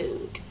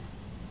allowed.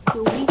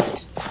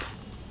 Sweet.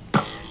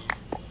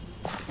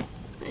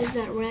 Is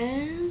that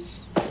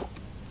Raz?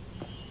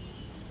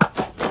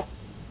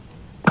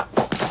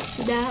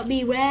 That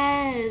be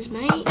Raz,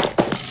 mate.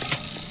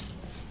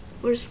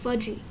 Where's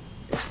Fudgy?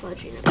 There's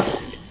Fudgy, never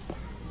mind.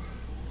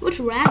 What's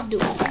Raz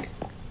doing?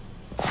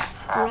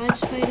 Raz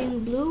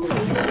fighting blue,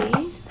 I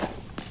see.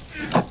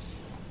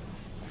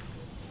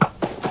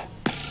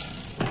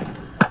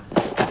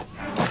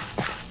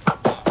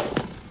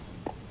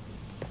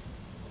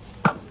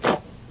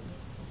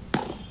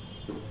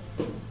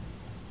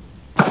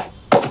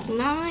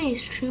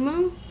 Nice,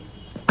 Trumo.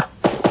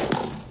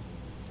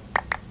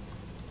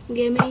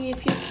 Get me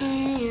if you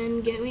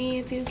can. Get me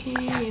if you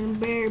can.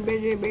 Bear,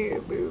 bear, bear,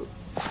 bear.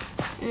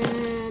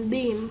 And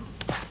beam.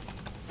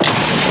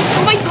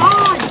 Oh my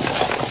god!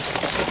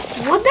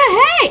 What the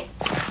heck?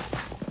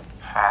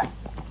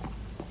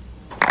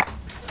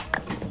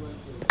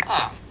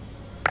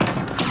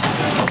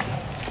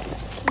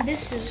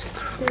 This is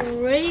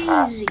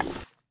crazy.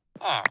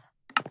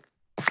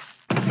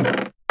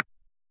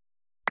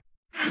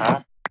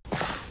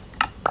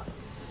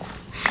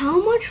 How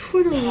much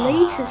for the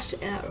latest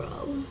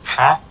arrow?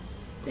 I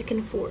can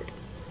afford.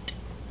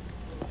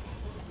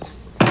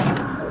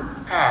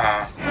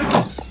 I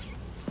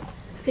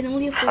can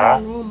only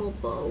afford a normal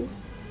bow.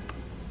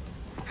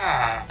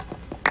 I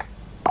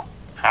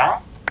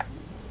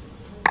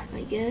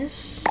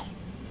guess.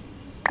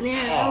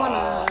 Yeah, I want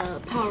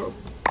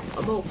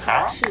a bow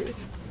too,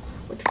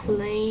 with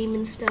flame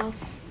and stuff.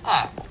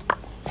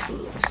 It's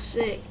gonna look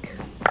sick.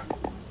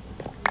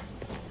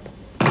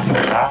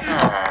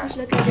 Let's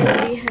look,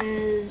 everybody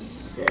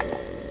has.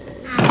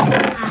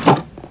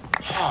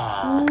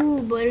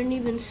 Ooh, but I didn't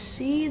even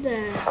see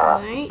that,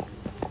 right?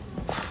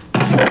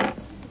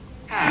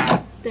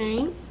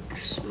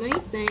 Thanks,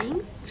 mate,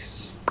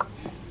 thanks.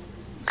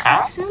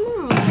 6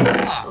 emeralds.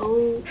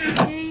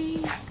 Okay.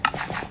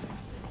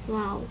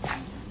 Wow.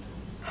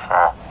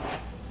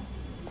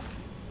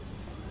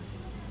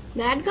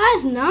 That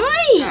guy's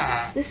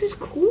nice. This is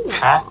cool. I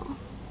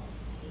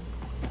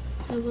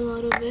have a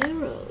lot of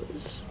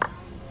arrows.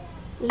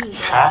 This is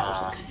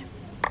arrows, okay.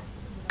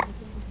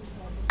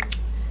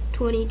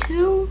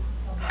 22.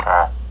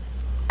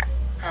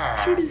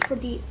 Should do for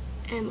the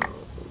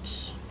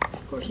emeralds.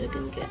 Of course, I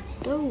can get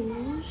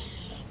those.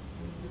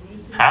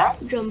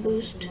 Jump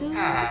boost 2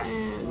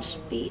 and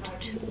speed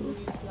 2.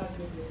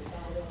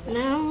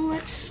 Now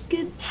let's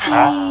get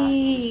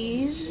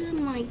these,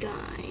 my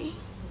guy.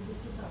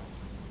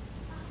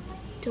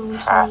 Don't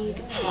need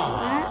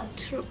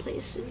that.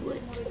 Replace it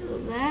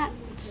with that.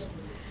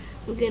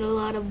 We'll get a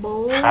lot of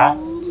bowls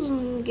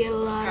and Get a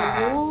lot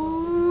of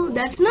wool.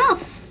 That's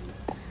enough.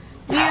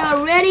 We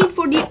are ready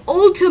for the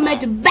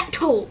ultimate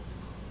battle.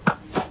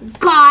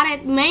 Got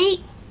it,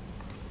 mate?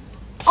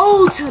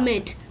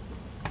 Ultimate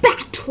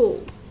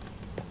battle.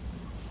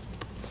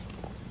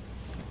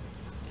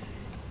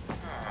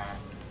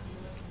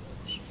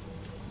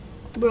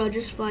 Bro,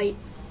 just fight.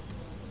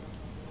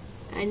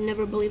 I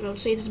never believed I would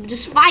say this, but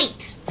just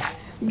fight.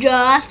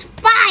 Just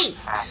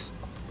fight.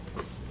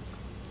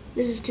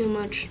 This is too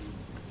much.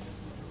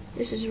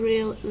 This is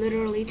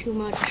literally too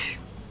much.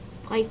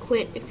 I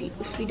quit if we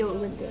don't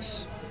win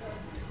this.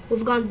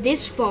 We've gone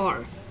this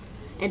far,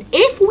 and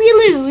if we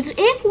lose,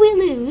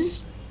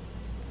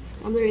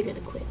 I'm literally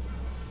gonna quit.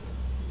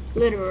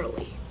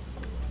 Literally.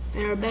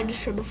 And our bed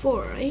destroyed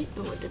before, right?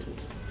 No, it didn't.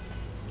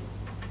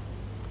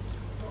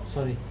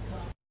 Sorry.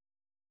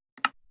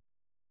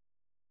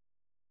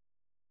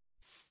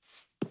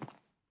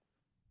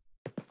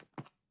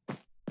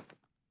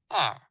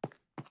 Huh?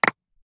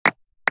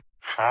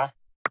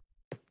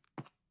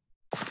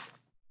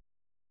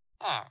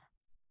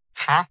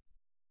 Huh?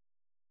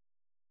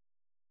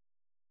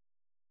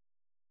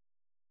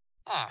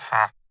 Huh?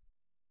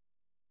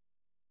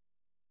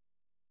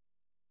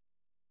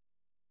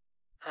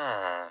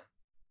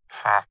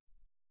 Huh?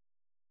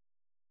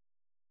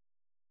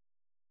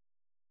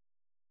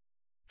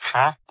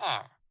 Huh?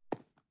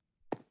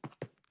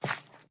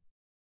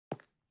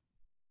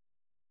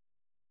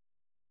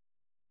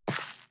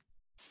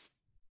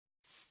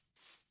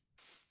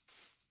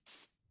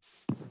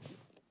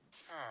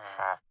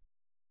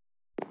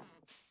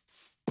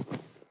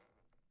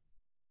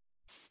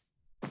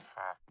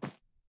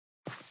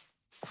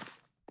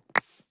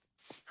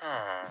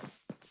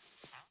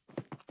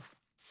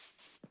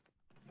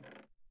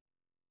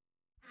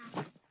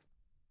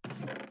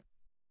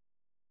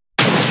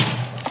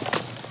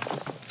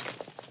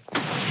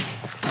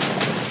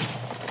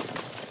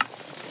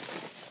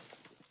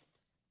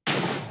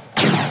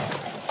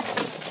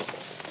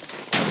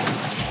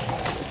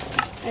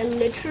 I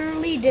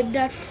literally did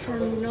that for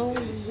no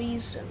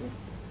reason.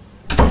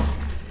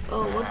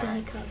 Oh, what the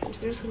heck happened? Is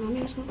there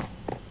tsunami or something?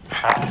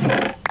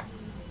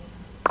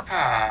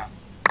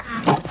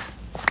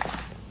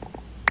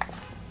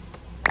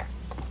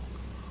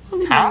 I'll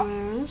get more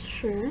arrows.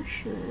 Sure.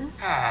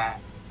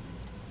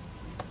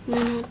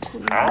 Not to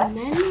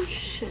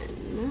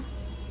mention,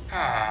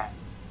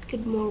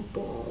 get more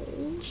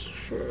balls.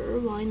 Sure,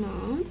 why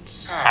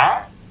not?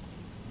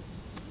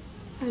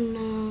 And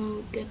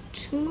now get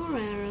 2 more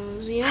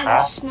arrows. Yeah,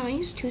 that's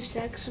nice. 2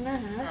 stacks and a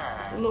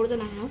half. More than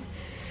a half.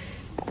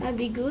 That'd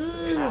be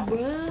good,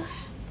 bruh.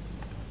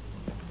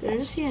 Did I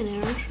just see an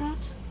arrow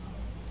shot?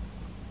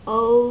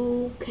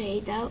 Okay,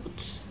 that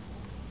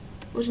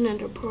was an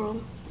ender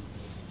pearl.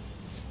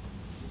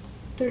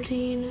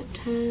 13,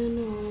 10,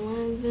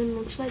 11.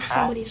 Looks like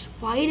somebody's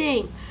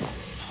fighting.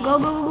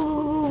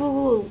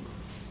 Go.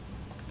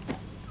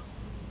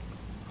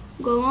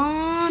 Go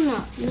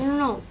on.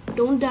 No.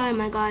 Don't die,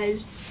 my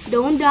guys.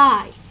 Don't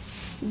die.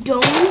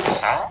 Don't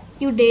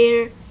you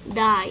dare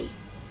die.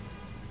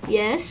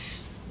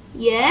 Yes.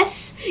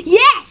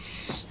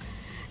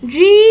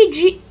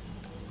 GG.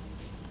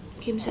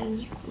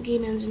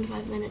 Game ends in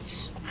 5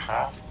 minutes.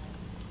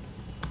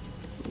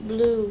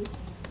 Blue.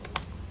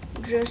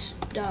 Just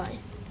die.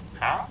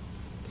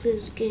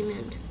 Please, game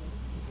end.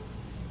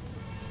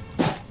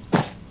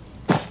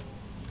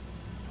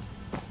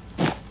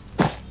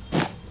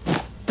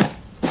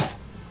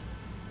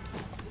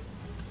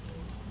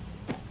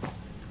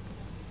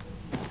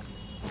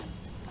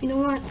 You know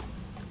what?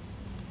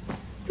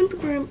 I've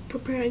been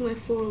preparing my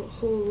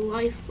whole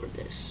life for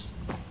this.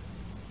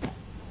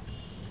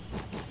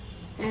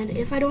 And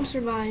if I don't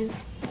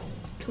survive,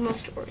 to my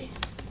story.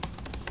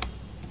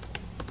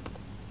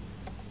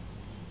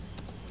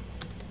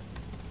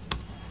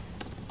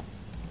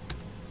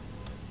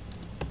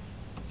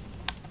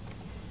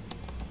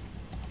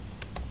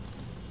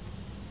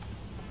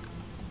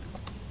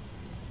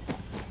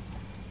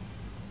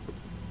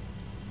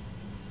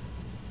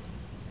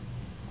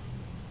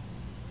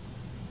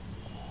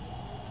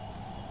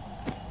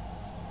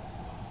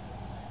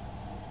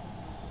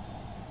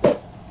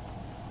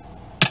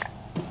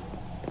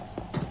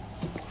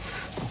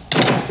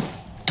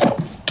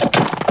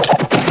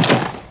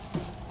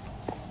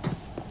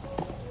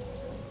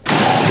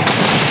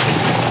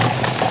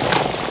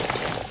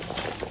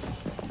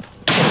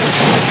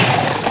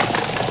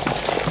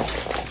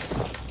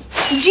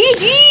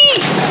 GG!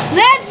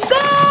 Let's go!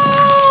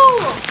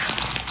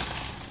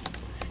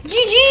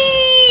 GG!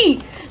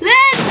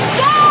 Let's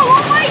go!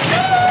 Oh my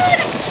god!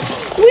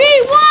 We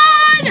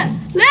won!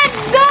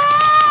 Let's go!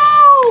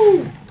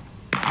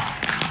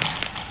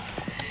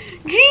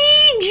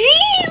 GG!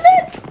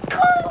 Let's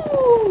go!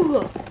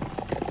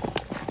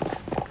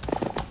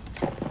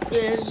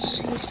 Is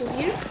he still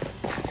here?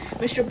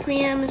 Mr.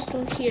 Priam is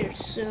still here,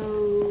 so...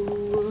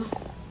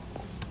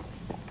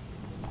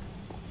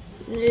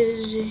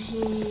 Is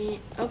he...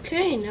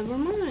 Okay, never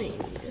mind.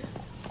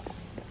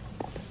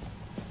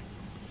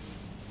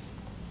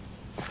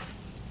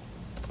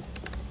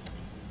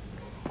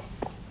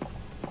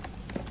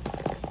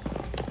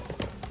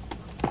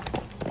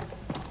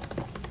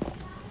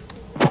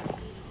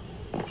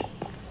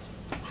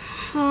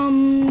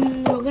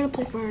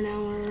 for an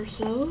hour or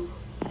so.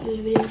 This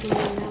video is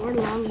going to be an hour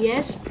long.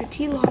 Yes,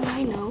 pretty long,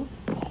 I know.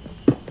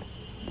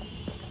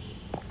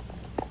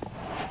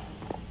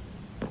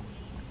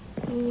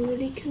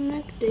 Already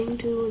connecting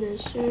to the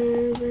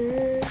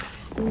server.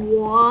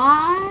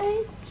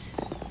 What?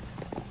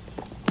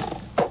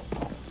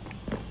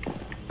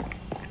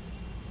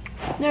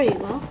 There you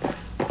go.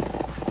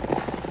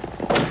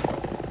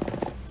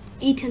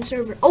 E10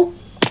 server. Oh!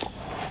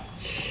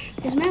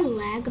 Is my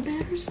lag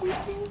bad or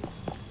something?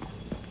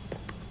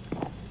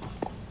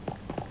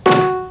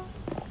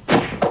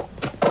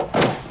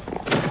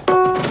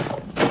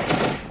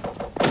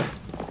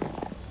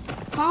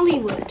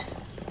 Hollywood.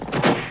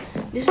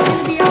 This is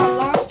gonna be our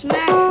last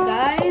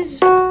match,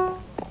 guys.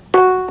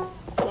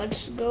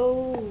 Let's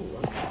go.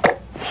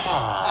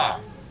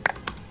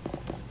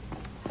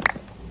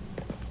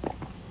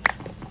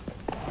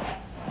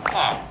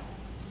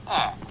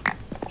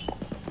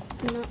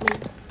 Not me.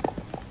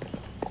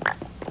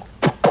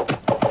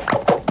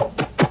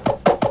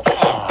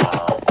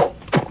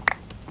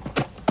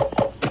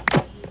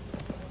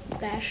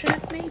 Bash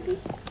it, maybe?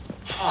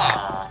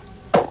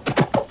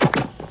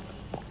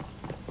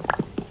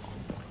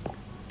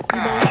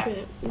 Bash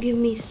it. Give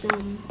me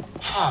some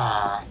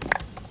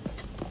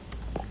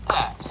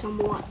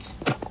watts.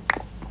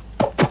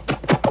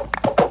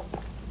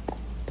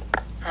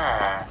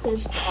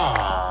 Please.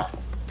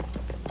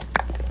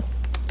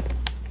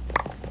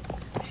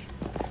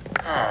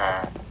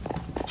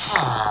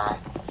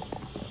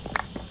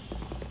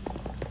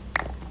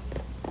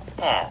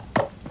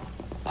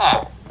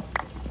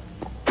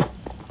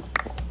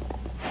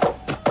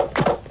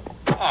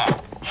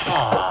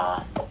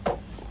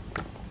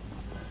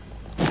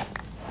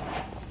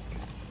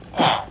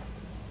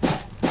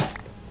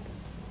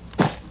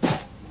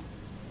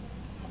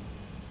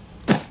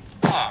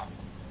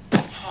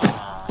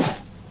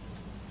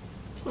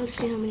 Let's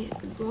see how many.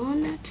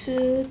 1,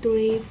 2,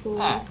 3,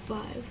 4,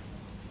 5,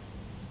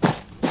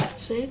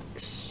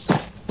 6,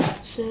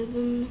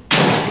 7,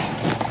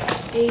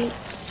 8,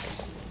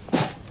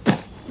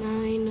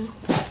 9,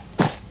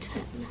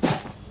 10.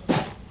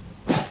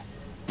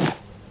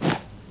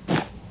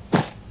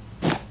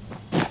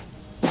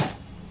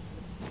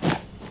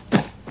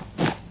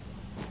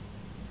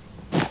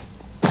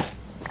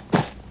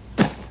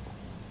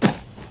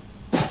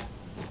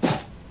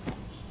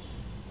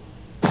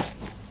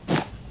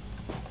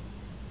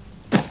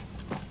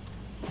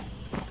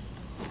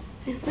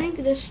 I think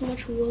this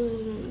much wool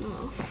is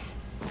enough.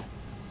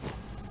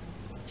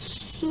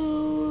 So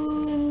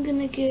I'm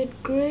gonna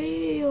get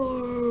gray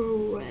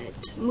or red.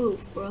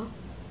 Move, bro.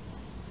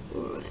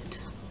 Red.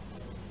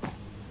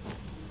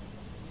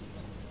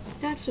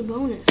 That's a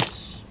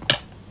bonus.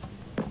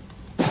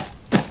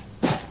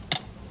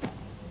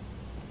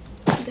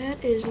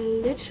 That is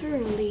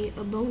literally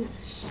a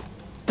bonus.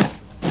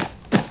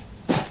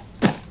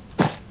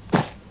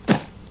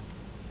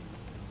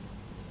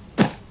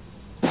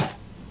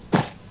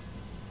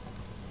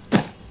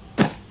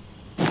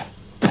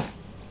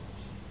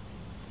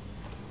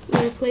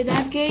 Wanna play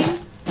that game?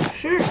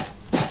 Sure.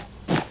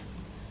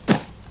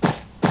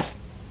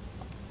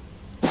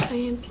 I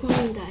am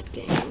playing that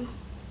game.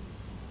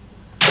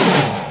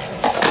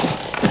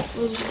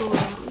 Let's go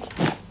around.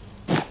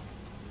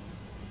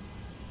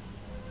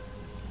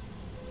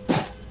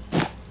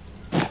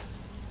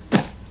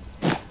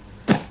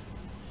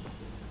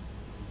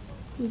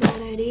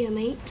 Bad idea,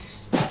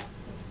 mates.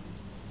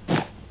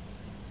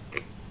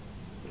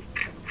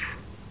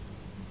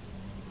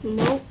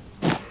 Nope.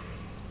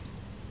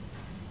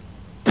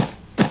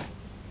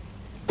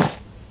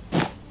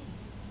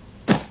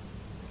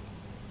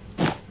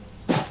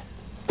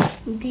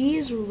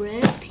 These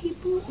red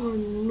people are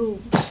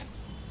noobs.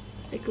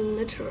 Like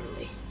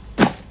literally.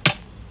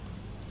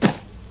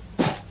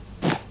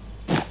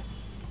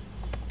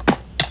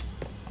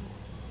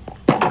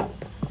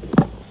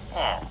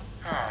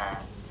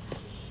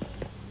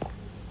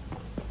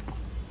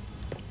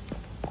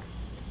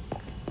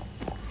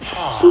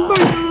 Super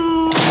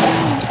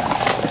noobs!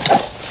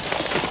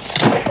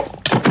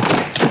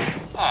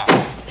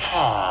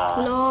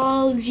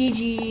 Lol,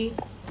 GG.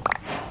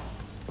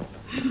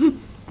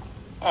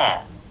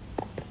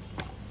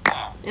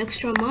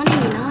 Extra money,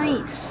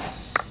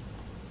 nice.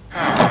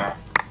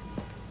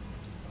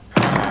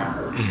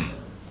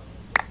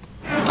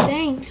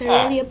 Thanks, I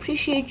really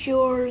appreciate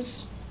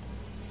yours.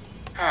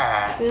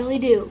 Really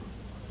do.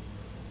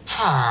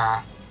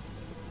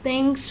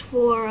 Thanks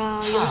for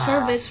your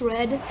service,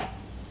 Red.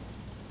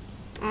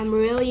 I'm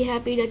really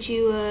happy that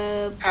you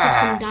put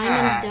some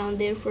diamonds down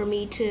there for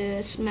me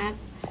to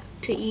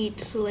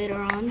eat later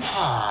on.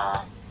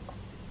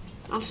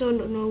 Also,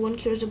 no one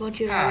cares about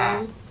your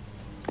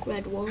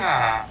red wool.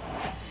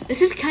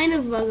 This is kind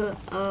of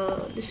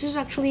this is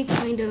actually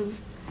kind of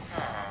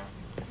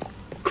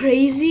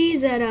crazy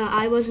that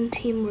I was in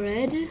Team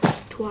Red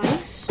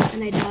twice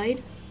and I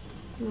died.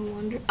 No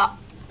wonder.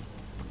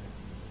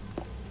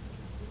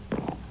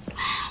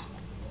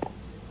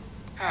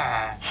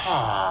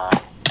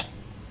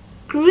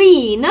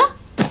 Green?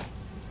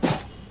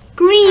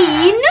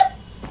 Green?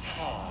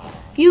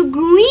 You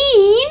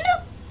green?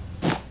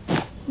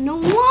 No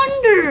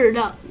wonder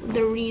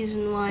the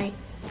reason why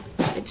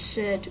it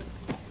said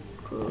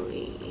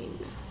green.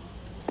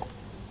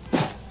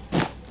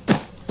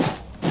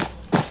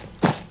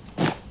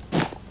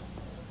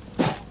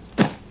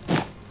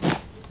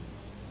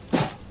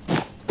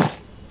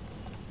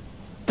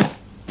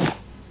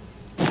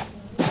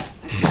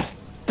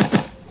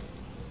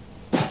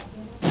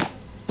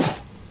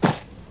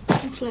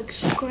 Looks like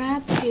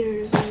Scrap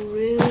here is a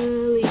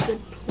really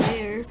good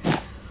player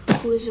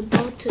who is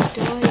about to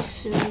die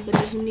soon but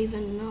doesn't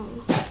even know.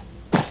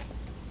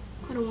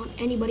 I don't want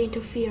anybody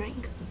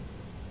interfering.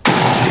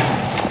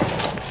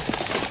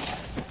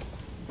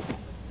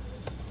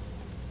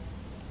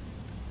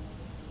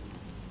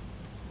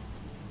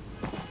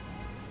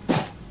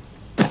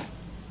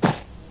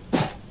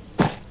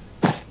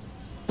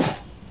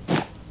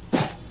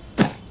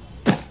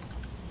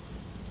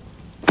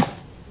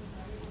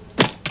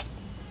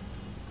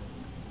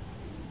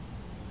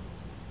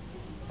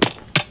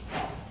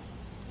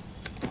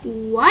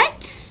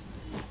 What?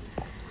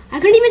 I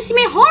couldn't even see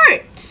my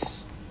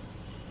hearts.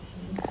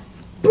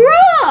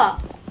 Bruh!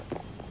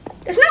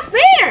 That's not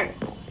fair!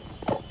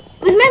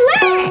 With my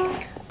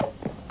leg!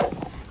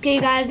 Okay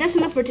guys, that's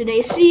enough for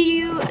today. See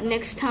you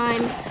next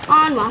time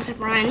on Wasif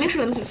Rayyan. Make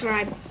sure to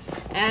subscribe.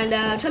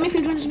 And tell me if you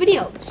enjoyed this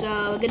video.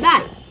 So,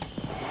 goodbye.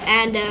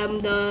 And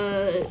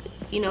the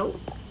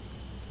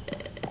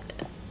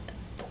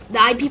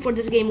IP for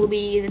this game will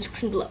be in the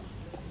description below.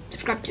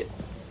 Subscribe to.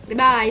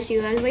 Goodbye, see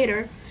you guys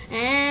later.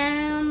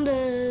 And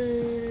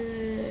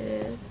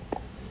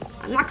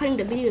I'm not cutting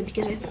the video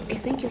because I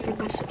think you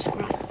forgot to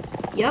subscribe.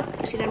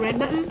 Yep, see that red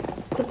button?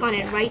 Click on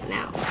it right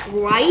now.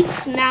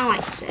 Right now,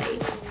 I'd say.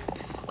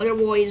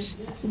 Otherwise,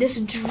 this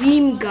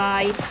dream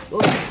guy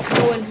will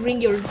go and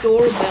ring your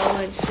doorbell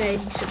and say,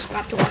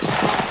 subscribe to us.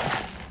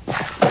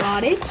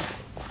 Got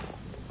it?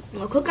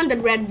 Well, click on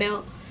that red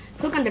bell,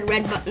 click on that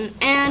red button,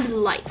 and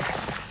like.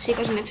 See you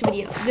guys in the next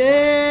video.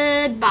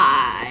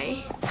 Goodbye.